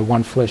woman a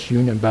one flesh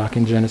union back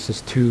in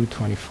Genesis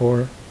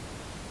 2:24.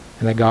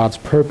 And that God's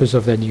purpose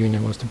of that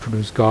union was to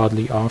produce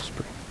godly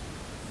offspring.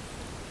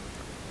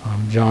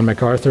 John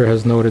MacArthur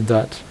has noted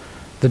that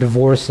the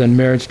divorce and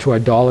marriage to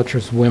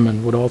idolatrous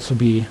women would also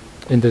be,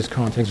 in this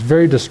context,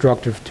 very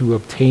destructive to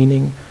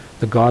obtaining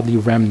the godly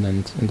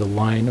remnant in the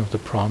line of the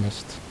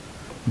promised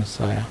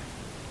Messiah.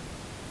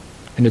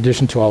 In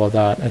addition to all of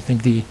that, I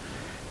think the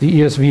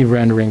ESV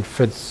rendering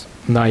fits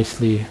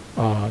nicely.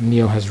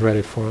 Neil has read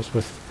it for us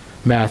with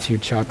Matthew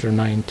chapter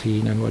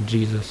 19 and what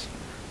Jesus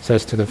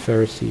says to the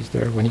Pharisees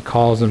there when he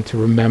calls them to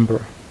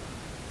remember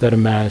that a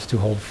man is to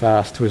hold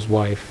fast to his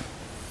wife,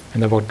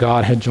 and that what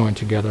God had joined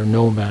together,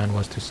 no man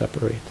was to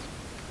separate.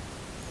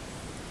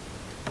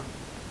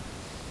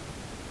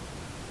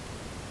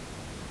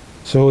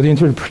 So the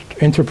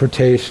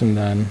interpretation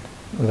then,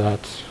 that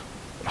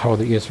how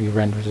the ESV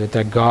renders it,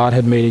 that God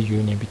had made a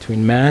union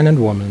between man and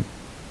woman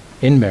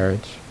in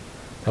marriage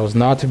that was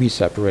not to be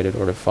separated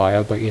or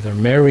defiled by either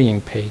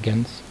marrying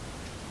pagans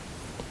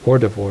or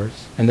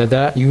divorce, and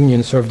that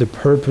union served the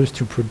purpose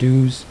to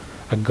produce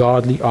a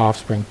godly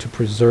offspring, to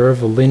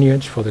preserve a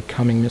lineage for the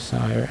coming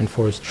Messiah and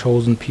for his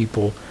chosen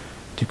people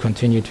to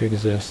continue to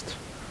exist.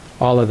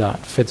 All of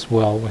that fits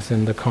well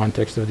within the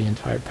context of the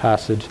entire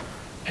passage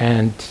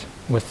and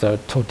with the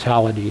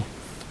totality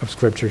of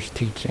Scripture's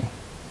teaching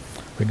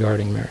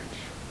regarding marriage.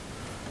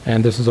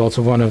 And this is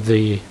also one of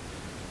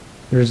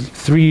there's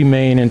three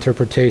main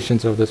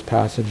interpretations of this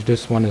passage.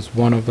 This one is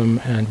one of them,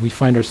 and we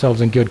find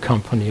ourselves in good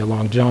company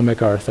along John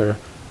MacArthur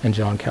and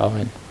John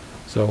Calvin.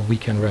 So we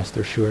can rest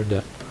assured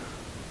that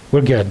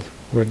we're good.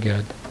 We're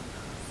good.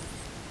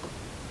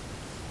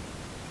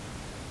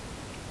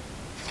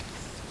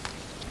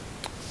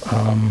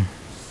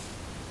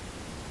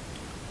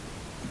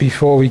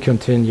 Before we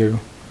continue,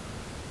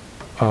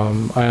 I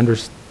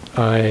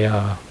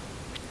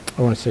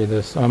want to say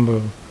this.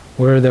 I'm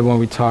aware that when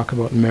we talk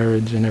about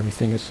marriage and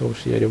everything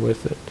associated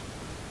with it,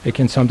 it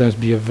can sometimes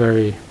be a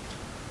very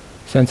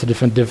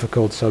sensitive and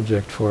difficult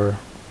subject for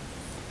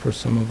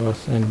some of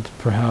us, and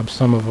perhaps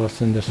some of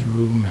us in this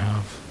room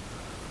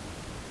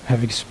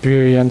have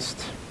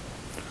experienced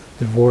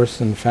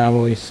divorce and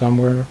family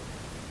somewhere.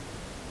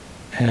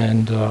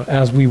 And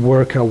as we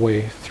work our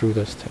way through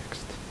this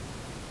text,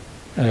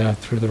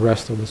 through the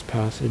rest of this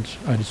passage,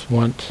 I just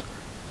want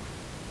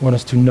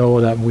us to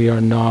know that we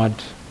are not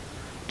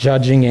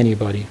judging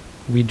anybody.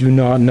 We do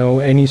not know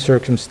any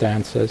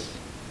circumstances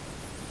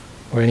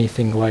or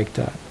anything like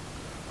that.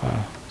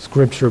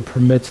 Scripture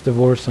permits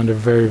divorce under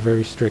very,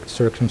 very strict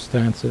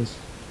circumstances.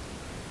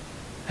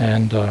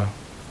 And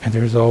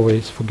there's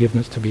always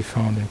forgiveness to be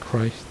found in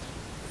Christ.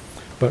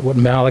 But what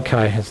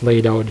Malachi has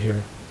laid out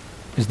here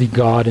is the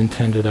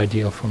God-intended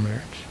ideal for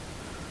marriage.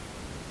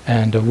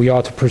 And we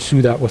ought to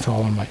pursue that with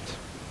all our might.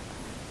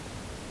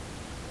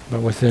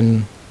 But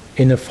in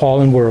a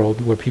fallen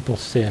world where people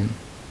sin,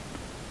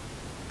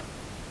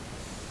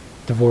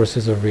 divorce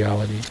is a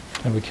reality,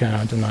 and we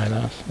cannot deny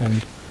that.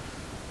 And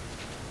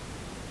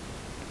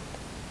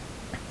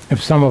if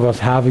some of us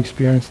have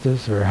experienced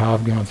this or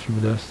have gone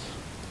through this,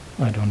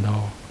 I don't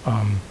know.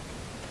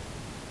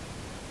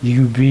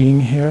 You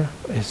being here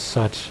is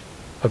such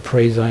a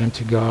praise item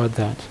to God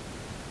that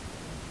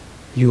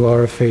you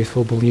are a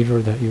faithful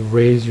believer, that you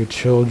raise your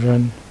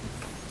children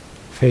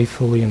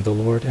faithfully in the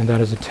Lord, and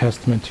that is a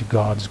testament to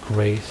God's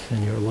grace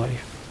in your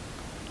life,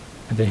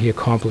 and that He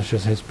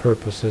accomplishes His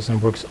purposes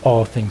and works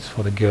all things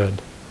for the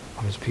good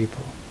of His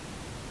people.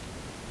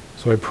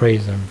 So I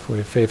praise Him for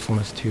your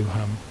faithfulness to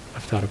Him,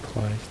 if that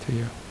applies to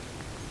you.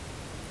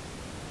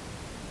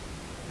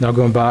 Now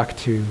going back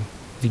to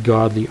the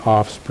godly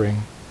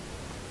offspring,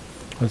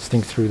 let's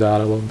think through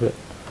that a little bit.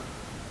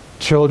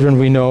 Children,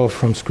 we know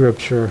from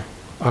Scripture,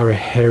 are a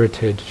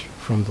heritage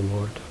from the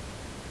Lord.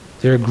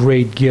 They're a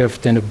great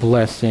gift and a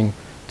blessing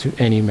to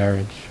any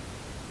marriage.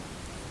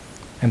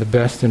 And the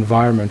best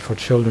environment for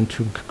children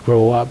to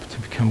grow up,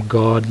 to become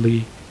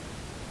godly,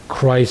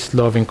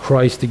 Christ-loving,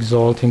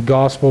 Christ-exalting,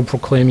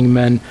 gospel-proclaiming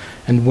men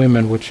and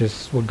women, which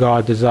is what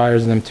God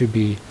desires them to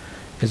be,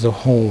 is a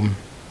home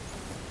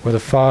where the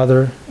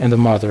father and the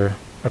mother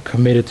are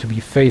committed to be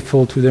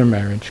faithful to their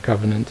marriage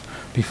covenant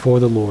before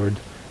the Lord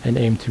and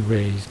aim to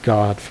raise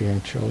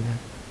God-fearing children.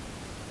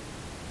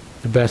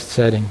 The best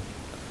setting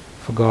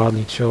for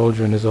godly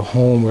children is a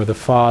home where the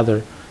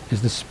father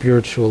is the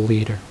spiritual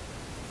leader,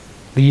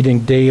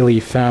 leading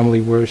daily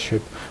family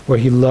worship, where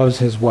he loves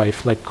his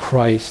wife like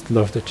Christ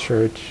loved the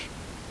church.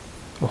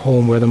 A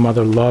home where the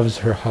mother loves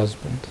her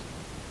husband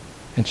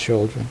and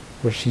children,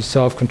 where she's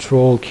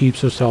self-controlled,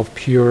 keeps herself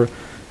pure,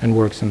 and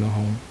works in the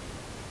home.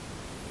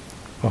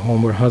 A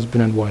home where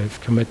husband and wife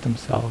commit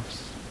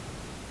themselves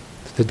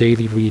to the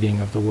daily reading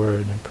of the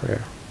Word and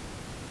prayer,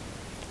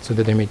 so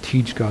that they may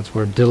teach God's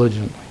Word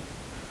diligently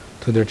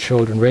to their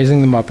children, raising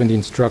them up in the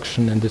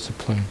instruction and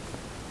discipline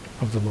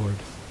of the Lord.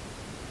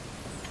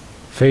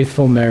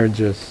 Faithful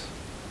marriages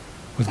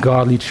with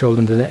godly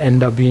children that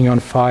end up being on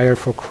fire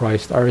for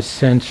Christ are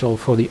essential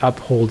for the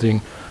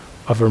upholding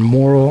of our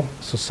moral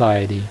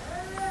society.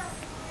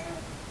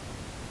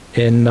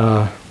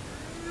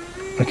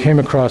 I came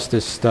across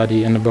this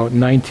study in about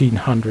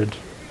 1900,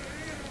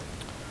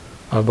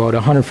 about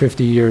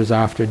 150 years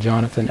after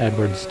Jonathan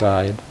Edwards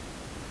died.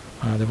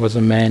 There was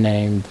a man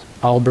named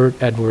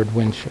Albert Edward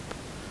Winship,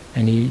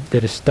 and he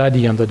did a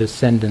study on the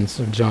descendants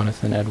of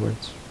Jonathan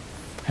Edwards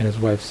and his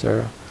wife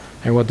Sarah.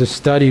 And what the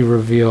study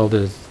revealed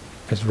is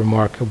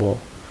remarkable.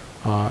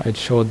 It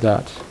showed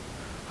that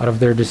out of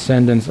their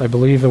descendants, I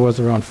believe it was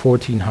around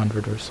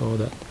 1,400 or so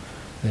that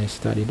they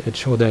studied, it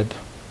showed that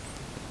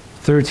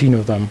 13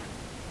 of them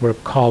were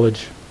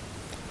college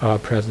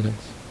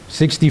presidents.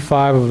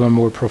 65 of them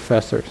were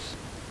professors.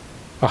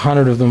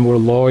 100 of them were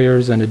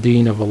lawyers and a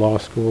dean of a law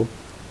school.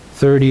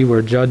 30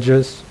 were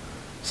judges,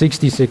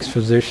 66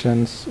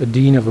 physicians, a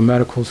dean of a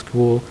medical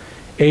school,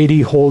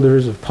 80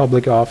 holders of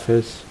public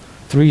office,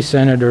 3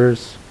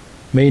 senators,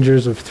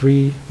 mayors of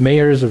 3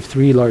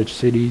 large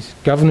cities,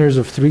 governors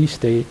of 3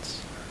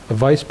 states, a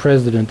vice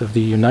president of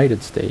the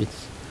United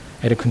States,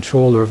 and a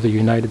controller of the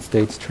United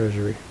States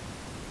Treasury.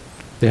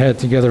 They had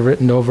together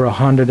written over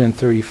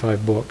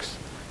 135 books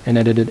and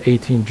edited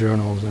 18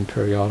 journals and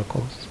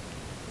periodicals.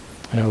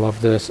 And I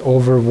love this.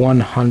 Over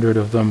 100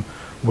 of them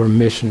were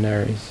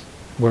missionaries,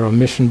 were on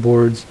mission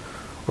boards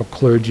or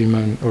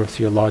clergymen or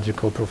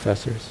theological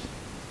professors.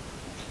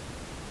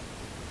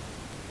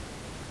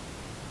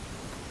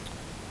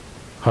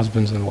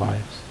 Husbands and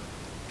wives,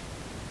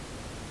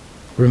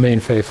 remain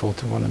faithful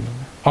to one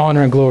another.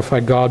 Honor and glorify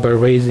God by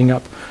raising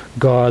up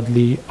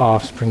godly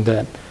offspring.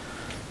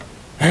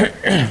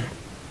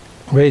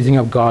 Raising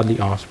up godly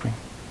offspring.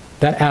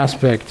 That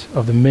aspect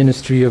of the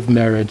ministry of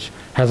marriage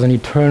has an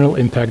eternal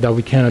impact that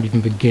we cannot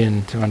even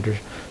begin to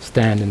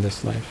understand in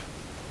this life.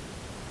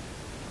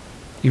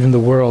 Even the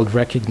world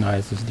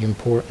recognizes the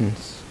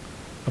importance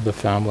of the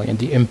family and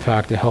the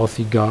impact a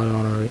healthy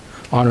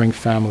God-honoring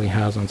family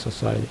has on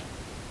society.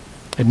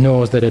 It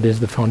knows that it is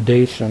the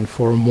foundation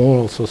for a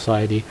moral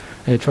society,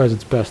 and it tries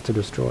its best to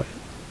destroy it.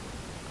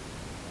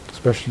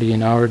 Especially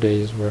in our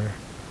days where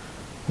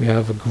we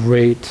have a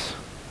great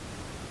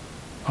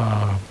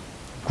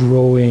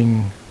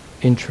growing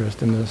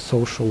interest in the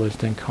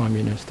socialist and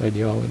communist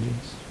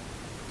ideologies.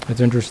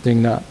 It's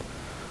interesting that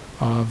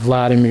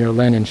Vladimir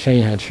Lenin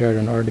Shane had shared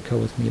an article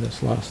with me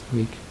this last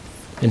week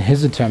in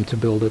his attempt to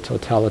build a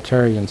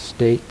totalitarian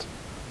state,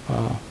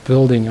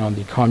 building on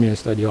the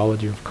communist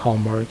ideology of Karl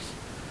Marx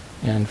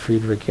and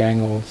Friedrich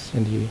Engels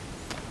in the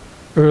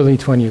early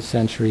 20th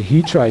century.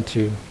 He tried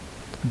to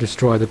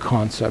destroy the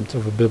concept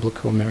of a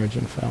biblical marriage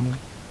and family.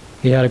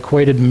 He had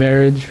equated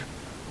marriage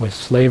with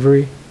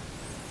slavery,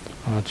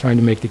 trying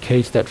to make the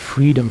case that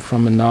freedom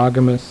from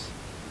monogamous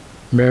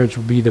marriage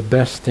would be the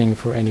best thing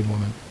for any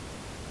woman.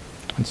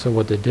 And so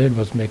what they did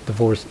was make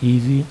divorce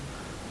easy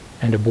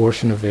and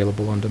abortion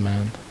available on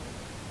demand.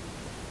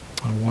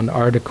 One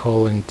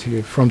article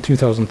from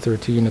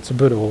 2013, it's a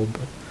bit old,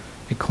 but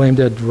it claimed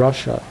that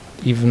Russia,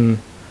 even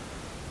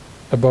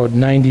about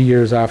 90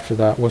 years after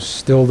that, was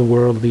still the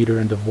world leader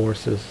in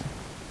divorces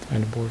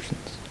and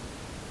abortions.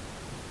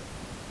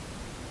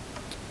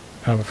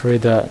 I'm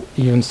afraid that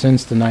even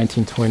since the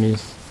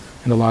 1920s,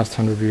 in the last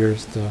 100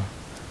 years, the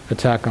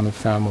attack on the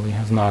family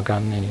has not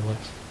gotten any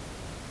less.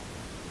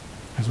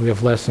 As we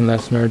have less and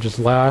less marriages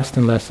last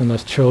and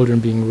less children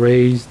being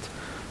raised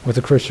with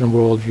a Christian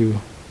worldview,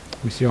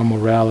 we see our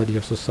morality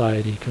of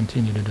society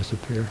continue to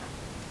disappear.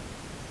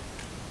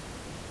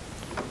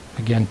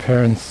 Again,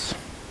 parents,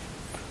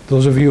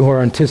 those of you who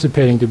are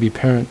anticipating to be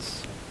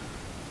parents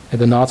in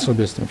the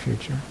not-so-distant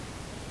future,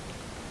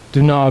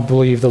 do not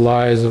believe the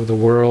lies of the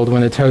world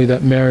when they tell you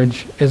that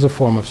marriage is a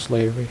form of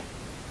slavery.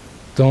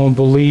 Don't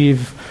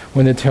believe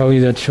when they tell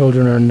you that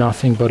children are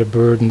nothing but a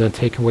burden that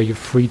take away your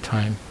free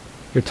time,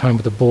 your time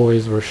with the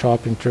boys or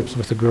shopping trips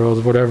with the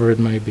girls, whatever it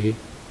may be.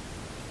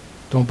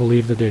 Don't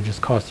believe that they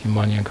just cost you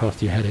money and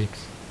cost you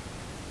headaches.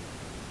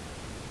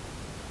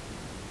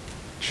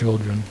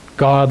 Children,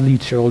 godly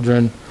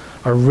children,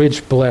 are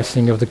rich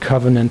blessing of the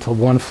covenantal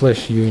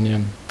one-flesh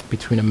union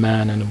between a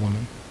man and a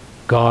woman.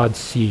 God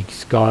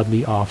seeks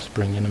godly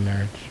offspring in a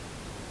marriage.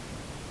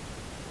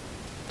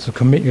 So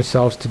commit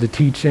yourselves to the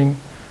teaching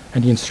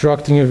and the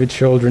instructing of your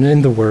children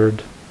in the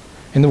Word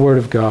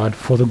of God,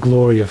 for the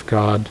glory of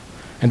God,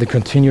 and the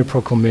continued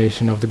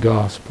proclamation of the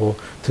gospel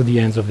to the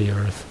ends of the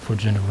earth for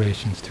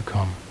generations to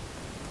come.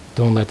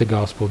 Don't let the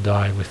gospel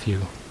die with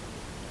you.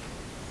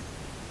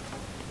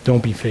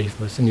 Don't be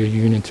faithless in your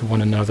union to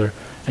one another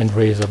and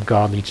raise up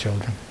godly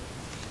children.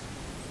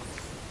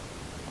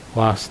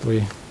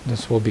 Lastly,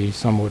 this will be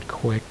somewhat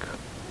quick.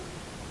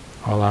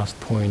 Our last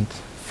point.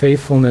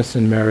 Faithfulness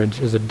in marriage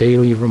is a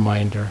daily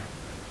reminder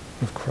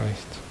of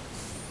Christ.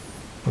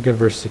 Look at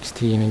verse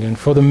 16 again.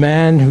 For the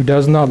man who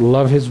does not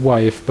love his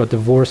wife but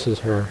divorces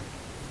her,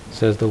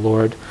 says the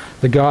Lord,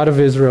 the God of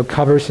Israel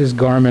covers his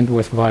garment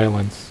with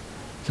violence,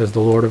 says the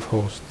Lord of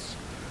hosts.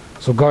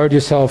 So guard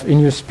yourself in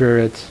your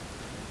spirit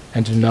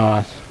and do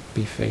not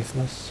be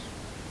faithless.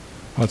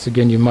 Once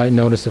again, you might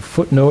notice a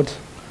footnote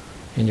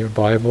in your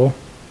Bible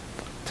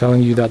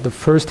telling you that the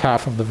first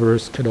half of the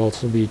verse could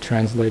also be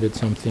translated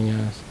something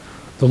as,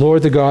 the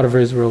Lord, the God of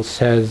Israel,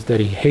 says that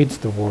he hates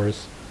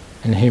divorce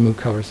and him who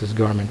covers his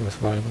garment with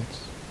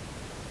violence.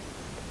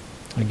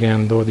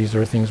 Again, though these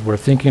are things we're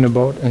thinking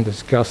about and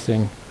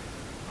discussing,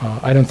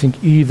 I don't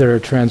think either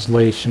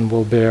translation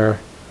will bear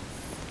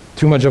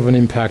too much of an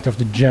impact of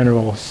the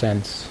general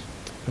sense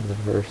of the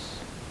verse.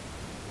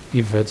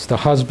 If it's the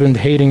husband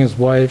hating his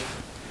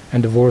wife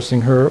and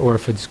divorcing her, or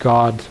if it's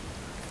God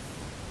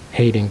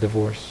hating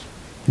divorce.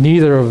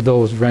 Neither of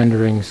those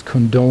renderings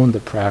condone the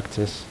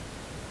practice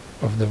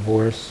of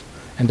divorce,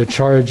 and the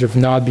charge of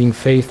not being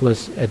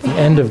faithless at the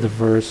end of the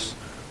verse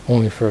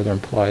only further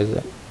implies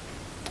it.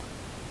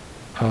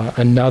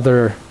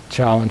 Another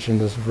challenge in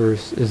this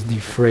verse is the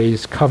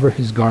phrase, cover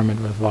his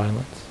garment with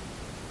violence.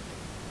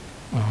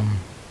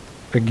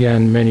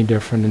 Again, many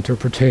different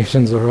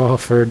interpretations are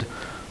offered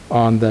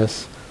on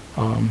this.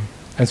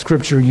 And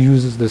Scripture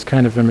uses this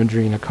kind of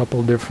imagery in a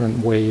couple different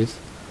ways.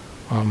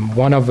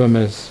 One of them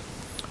is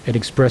it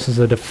expresses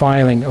a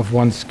defiling of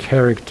one's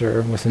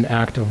character with an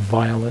act of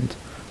violent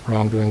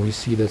wrongdoing. We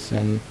see this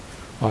in,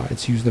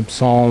 it's used in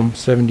Psalm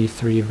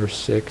 73, verse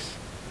 6,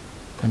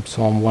 and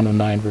Psalm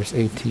 109, verse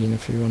 18,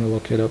 if you want to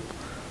look it up.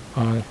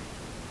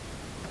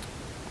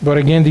 But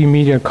again, the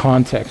immediate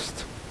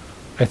context,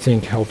 I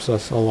think, helps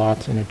us a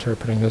lot in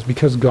interpreting this,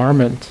 because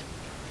garment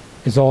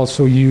is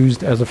also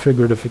used as a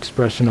figurative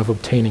expression of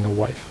obtaining a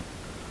wife.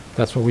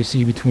 That's what we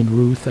see between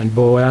Ruth and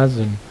Boaz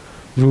in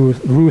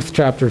Ruth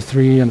chapter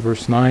 3 and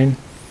verse 9,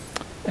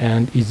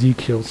 and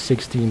Ezekiel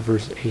 16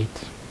 verse 8.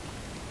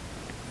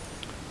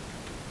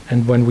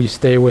 And when we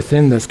stay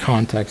within this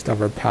context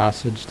of our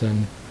passage,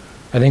 then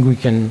I think we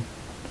can,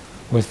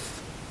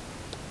 with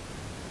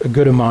a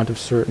good amount of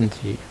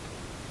certainty,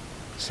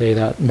 say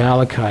that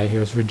Malachi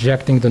here is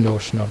rejecting the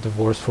notion of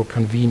divorce for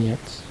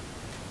convenience.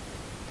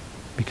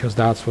 because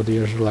that's what the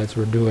Israelites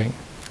were doing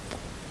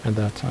at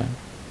that time.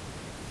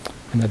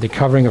 And that the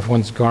covering of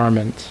one's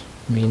garment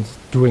means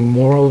doing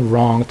moral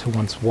wrong to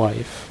one's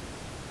wife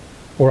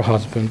or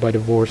husband by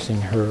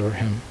divorcing her or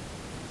him.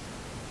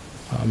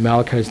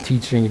 Malachi's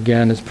teaching,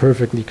 again, is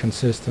perfectly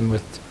consistent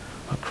with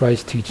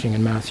Christ's teaching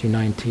in Matthew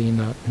 19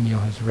 that Neil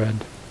has read,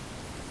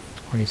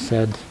 where he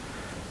said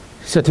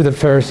to the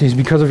Pharisees,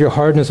 because of your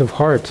hardness of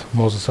heart,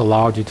 Moses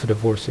allowed you to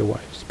divorce your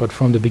wives, but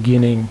from the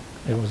beginning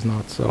it was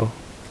not so.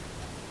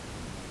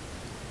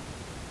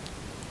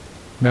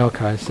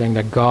 Malachi is saying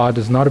that God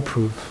does not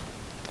approve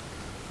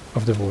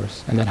of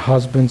divorce, and that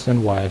husbands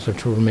and wives are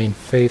to remain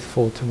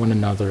faithful to one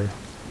another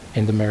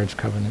in the marriage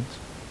covenant.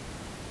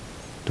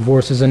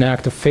 Divorce is an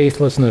act of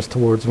faithlessness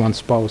towards one's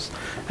spouse,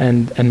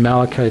 and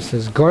Malachi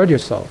says, guard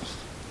yourselves.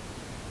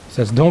 He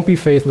says, don't be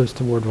faithless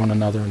toward one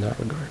another in that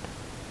regard.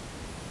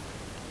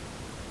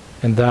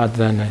 And that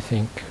then, I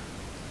think,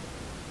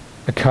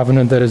 a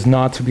covenant that is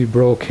not to be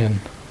broken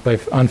by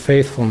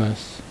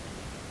unfaithfulness,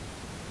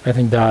 I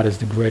think that is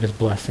the greatest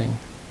blessing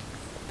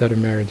that a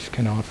marriage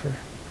can offer,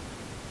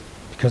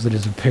 because it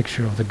is a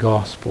picture of the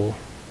gospel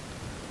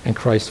and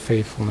Christ's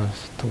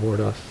faithfulness toward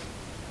us.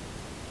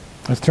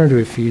 Let's turn to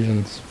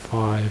Ephesians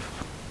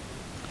 5.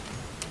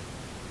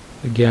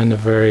 Again, a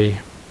very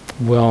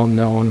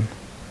well-known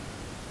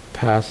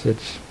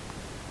passage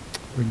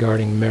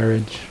regarding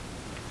marriage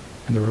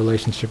and the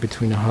relationship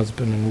between a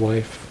husband and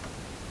wife.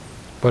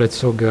 But it's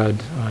so good,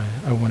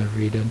 I want to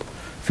read it.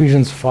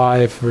 Ephesians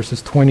 5,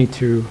 verses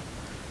 22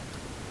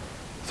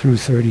 through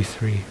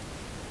 33.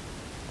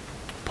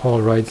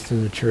 Paul writes to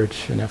the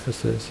church in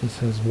Ephesus. He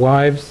says,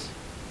 wives,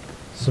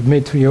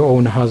 submit to your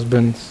own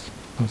husbands,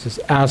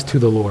 as to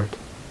the Lord.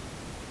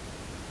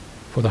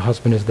 For the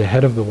husband is the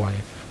head of the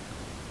wife,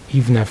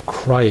 even as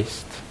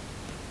Christ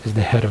is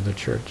the head of the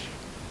church,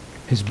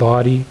 his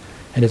body,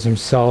 and is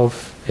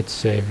himself its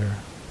Savior.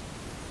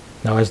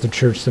 Now as the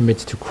church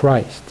submits to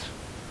Christ,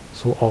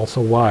 so also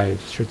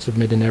wives should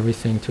submit in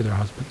everything to their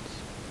husbands.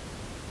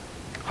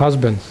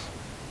 Husbands,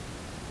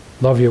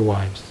 love your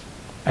wives,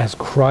 as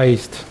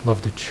Christ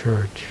loved the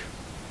church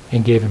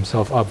and gave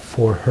himself up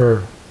for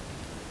her,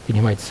 that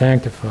he might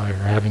sanctify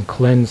her, having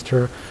cleansed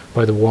her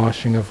by the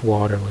washing of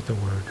water with the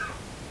word,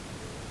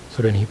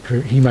 so that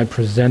he might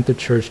present the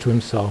church to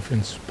himself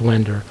in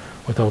splendor,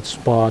 without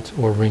spot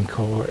or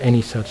wrinkle or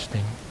any such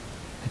thing,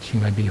 that she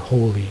might be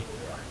holy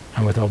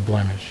and without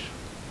blemish.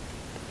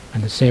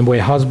 In the same way,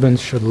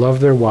 husbands should love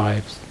their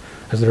wives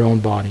as their own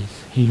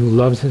bodies. He who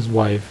loves his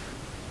wife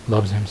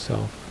loves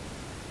himself.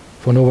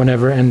 For no one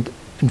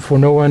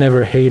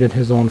ever hated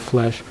his own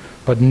flesh,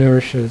 but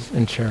nourishes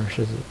and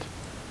cherishes it,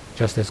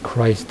 just as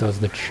Christ does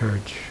the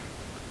church,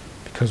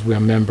 because we are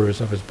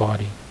members of his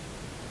body.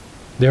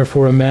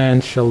 Therefore a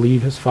man shall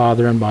leave his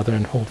father and mother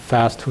and hold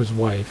fast to his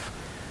wife,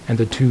 and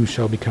the two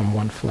shall become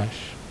one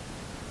flesh.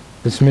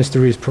 This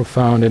mystery is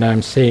profound, and I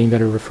am saying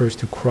that it refers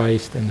to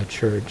Christ and the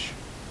church.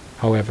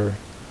 However,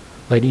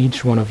 let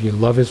each one of you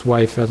love his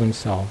wife as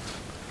himself,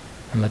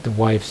 and let the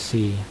wife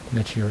see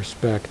that she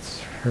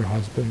respects her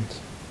husband.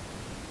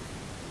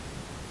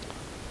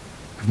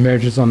 If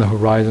marriage is on the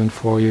horizon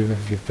for you,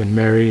 if you've been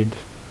married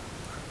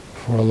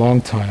for a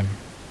long time,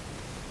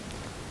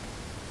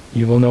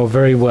 you will know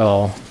very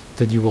well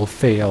that you will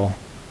fail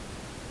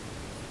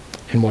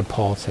in what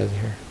Paul says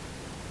here.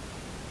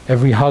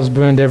 Every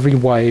husband, every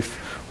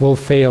wife will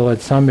fail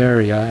at some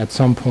area at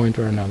some point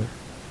or another.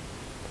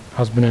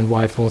 Husband and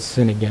wife will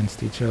sin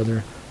against each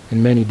other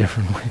in many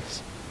different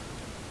ways.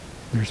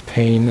 There's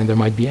pain, and there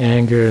might be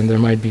anger, and there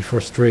might be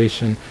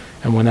frustration,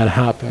 and when that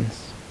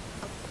happens,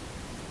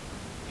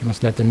 you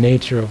must let the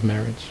nature of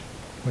marriage,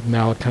 what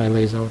Malachi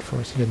lays out for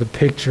us here, the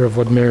picture of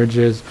what marriage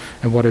is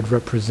and what it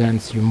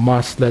represents, you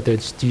must let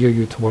it steer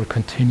you toward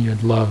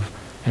continued love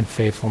and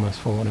faithfulness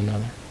for one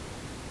another.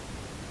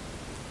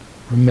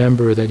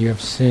 Remember that you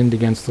have sinned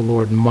against the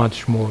Lord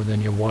much more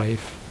than your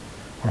wife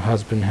or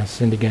husband has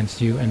sinned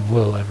against you and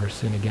will ever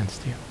sin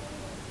against you.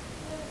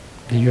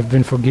 That you have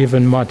been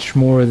forgiven much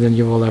more than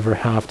you will ever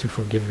have to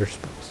forgive your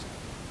spouse.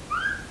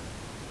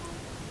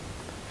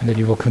 And that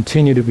you will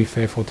continue to be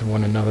faithful to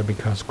one another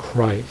because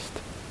Christ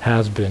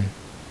has been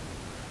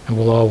and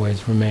will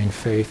always remain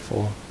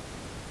faithful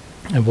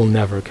and will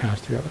never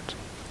cast you out.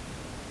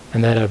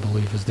 And that, I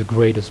believe, is the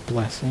greatest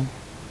blessing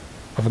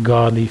of a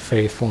godly,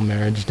 faithful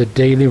marriage, the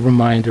daily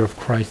reminder of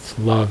Christ's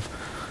love,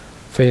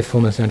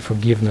 faithfulness, and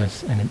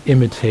forgiveness, and an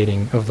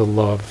imitating of the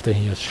love that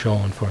he has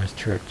shown for his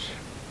church.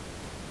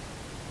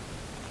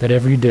 That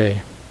every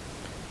day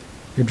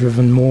you're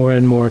driven more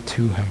and more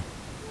to him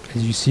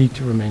as you seek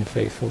to remain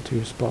faithful to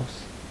your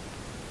spouse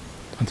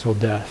until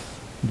death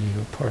do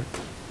you part.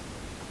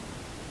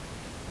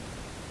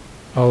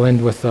 I'll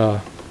end with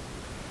a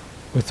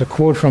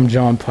quote from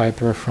John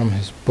Piper from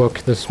his book,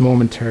 This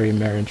Momentary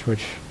Marriage,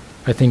 which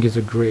I think is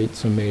a great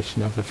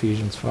summation of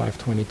Ephesians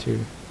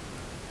 5:22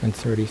 and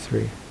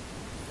 33.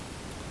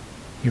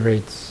 He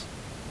writes,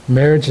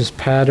 "Marriage is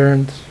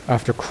patterned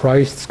after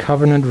Christ's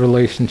covenant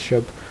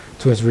relationship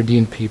to his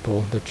redeemed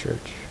people, the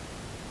church.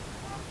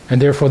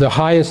 And therefore the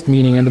highest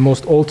meaning and the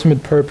most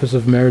ultimate purpose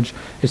of marriage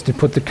is to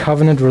put the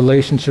covenant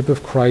relationship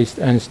of Christ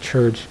and his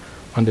church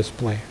on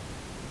display.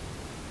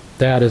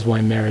 That is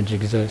why marriage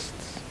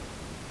exists.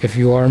 If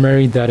you are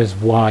married, that is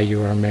why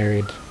you are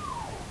married.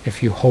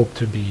 If you hope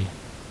to be,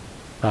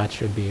 that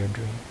should be your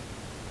dream.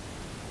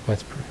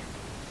 Let's pray.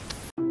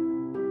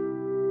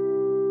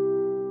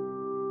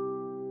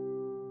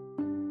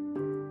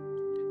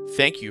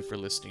 Thank you for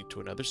listening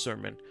to another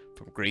sermon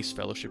from Grace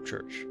Fellowship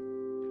Church.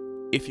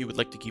 If you would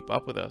like to keep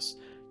up with us,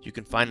 you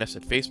can find us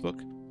at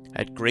Facebook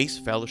at Grace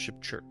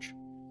Fellowship Church,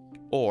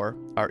 or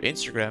our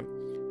Instagram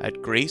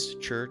at Grace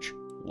Church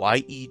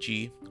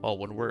YEG, all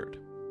one word.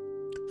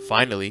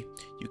 Finally,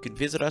 you can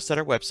visit us at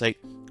our website,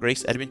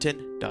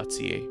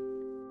 graceedmonton.ca.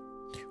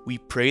 We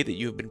pray that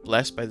you have been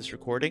blessed by this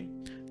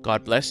recording.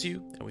 God bless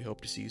you, and we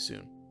hope to see you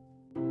soon.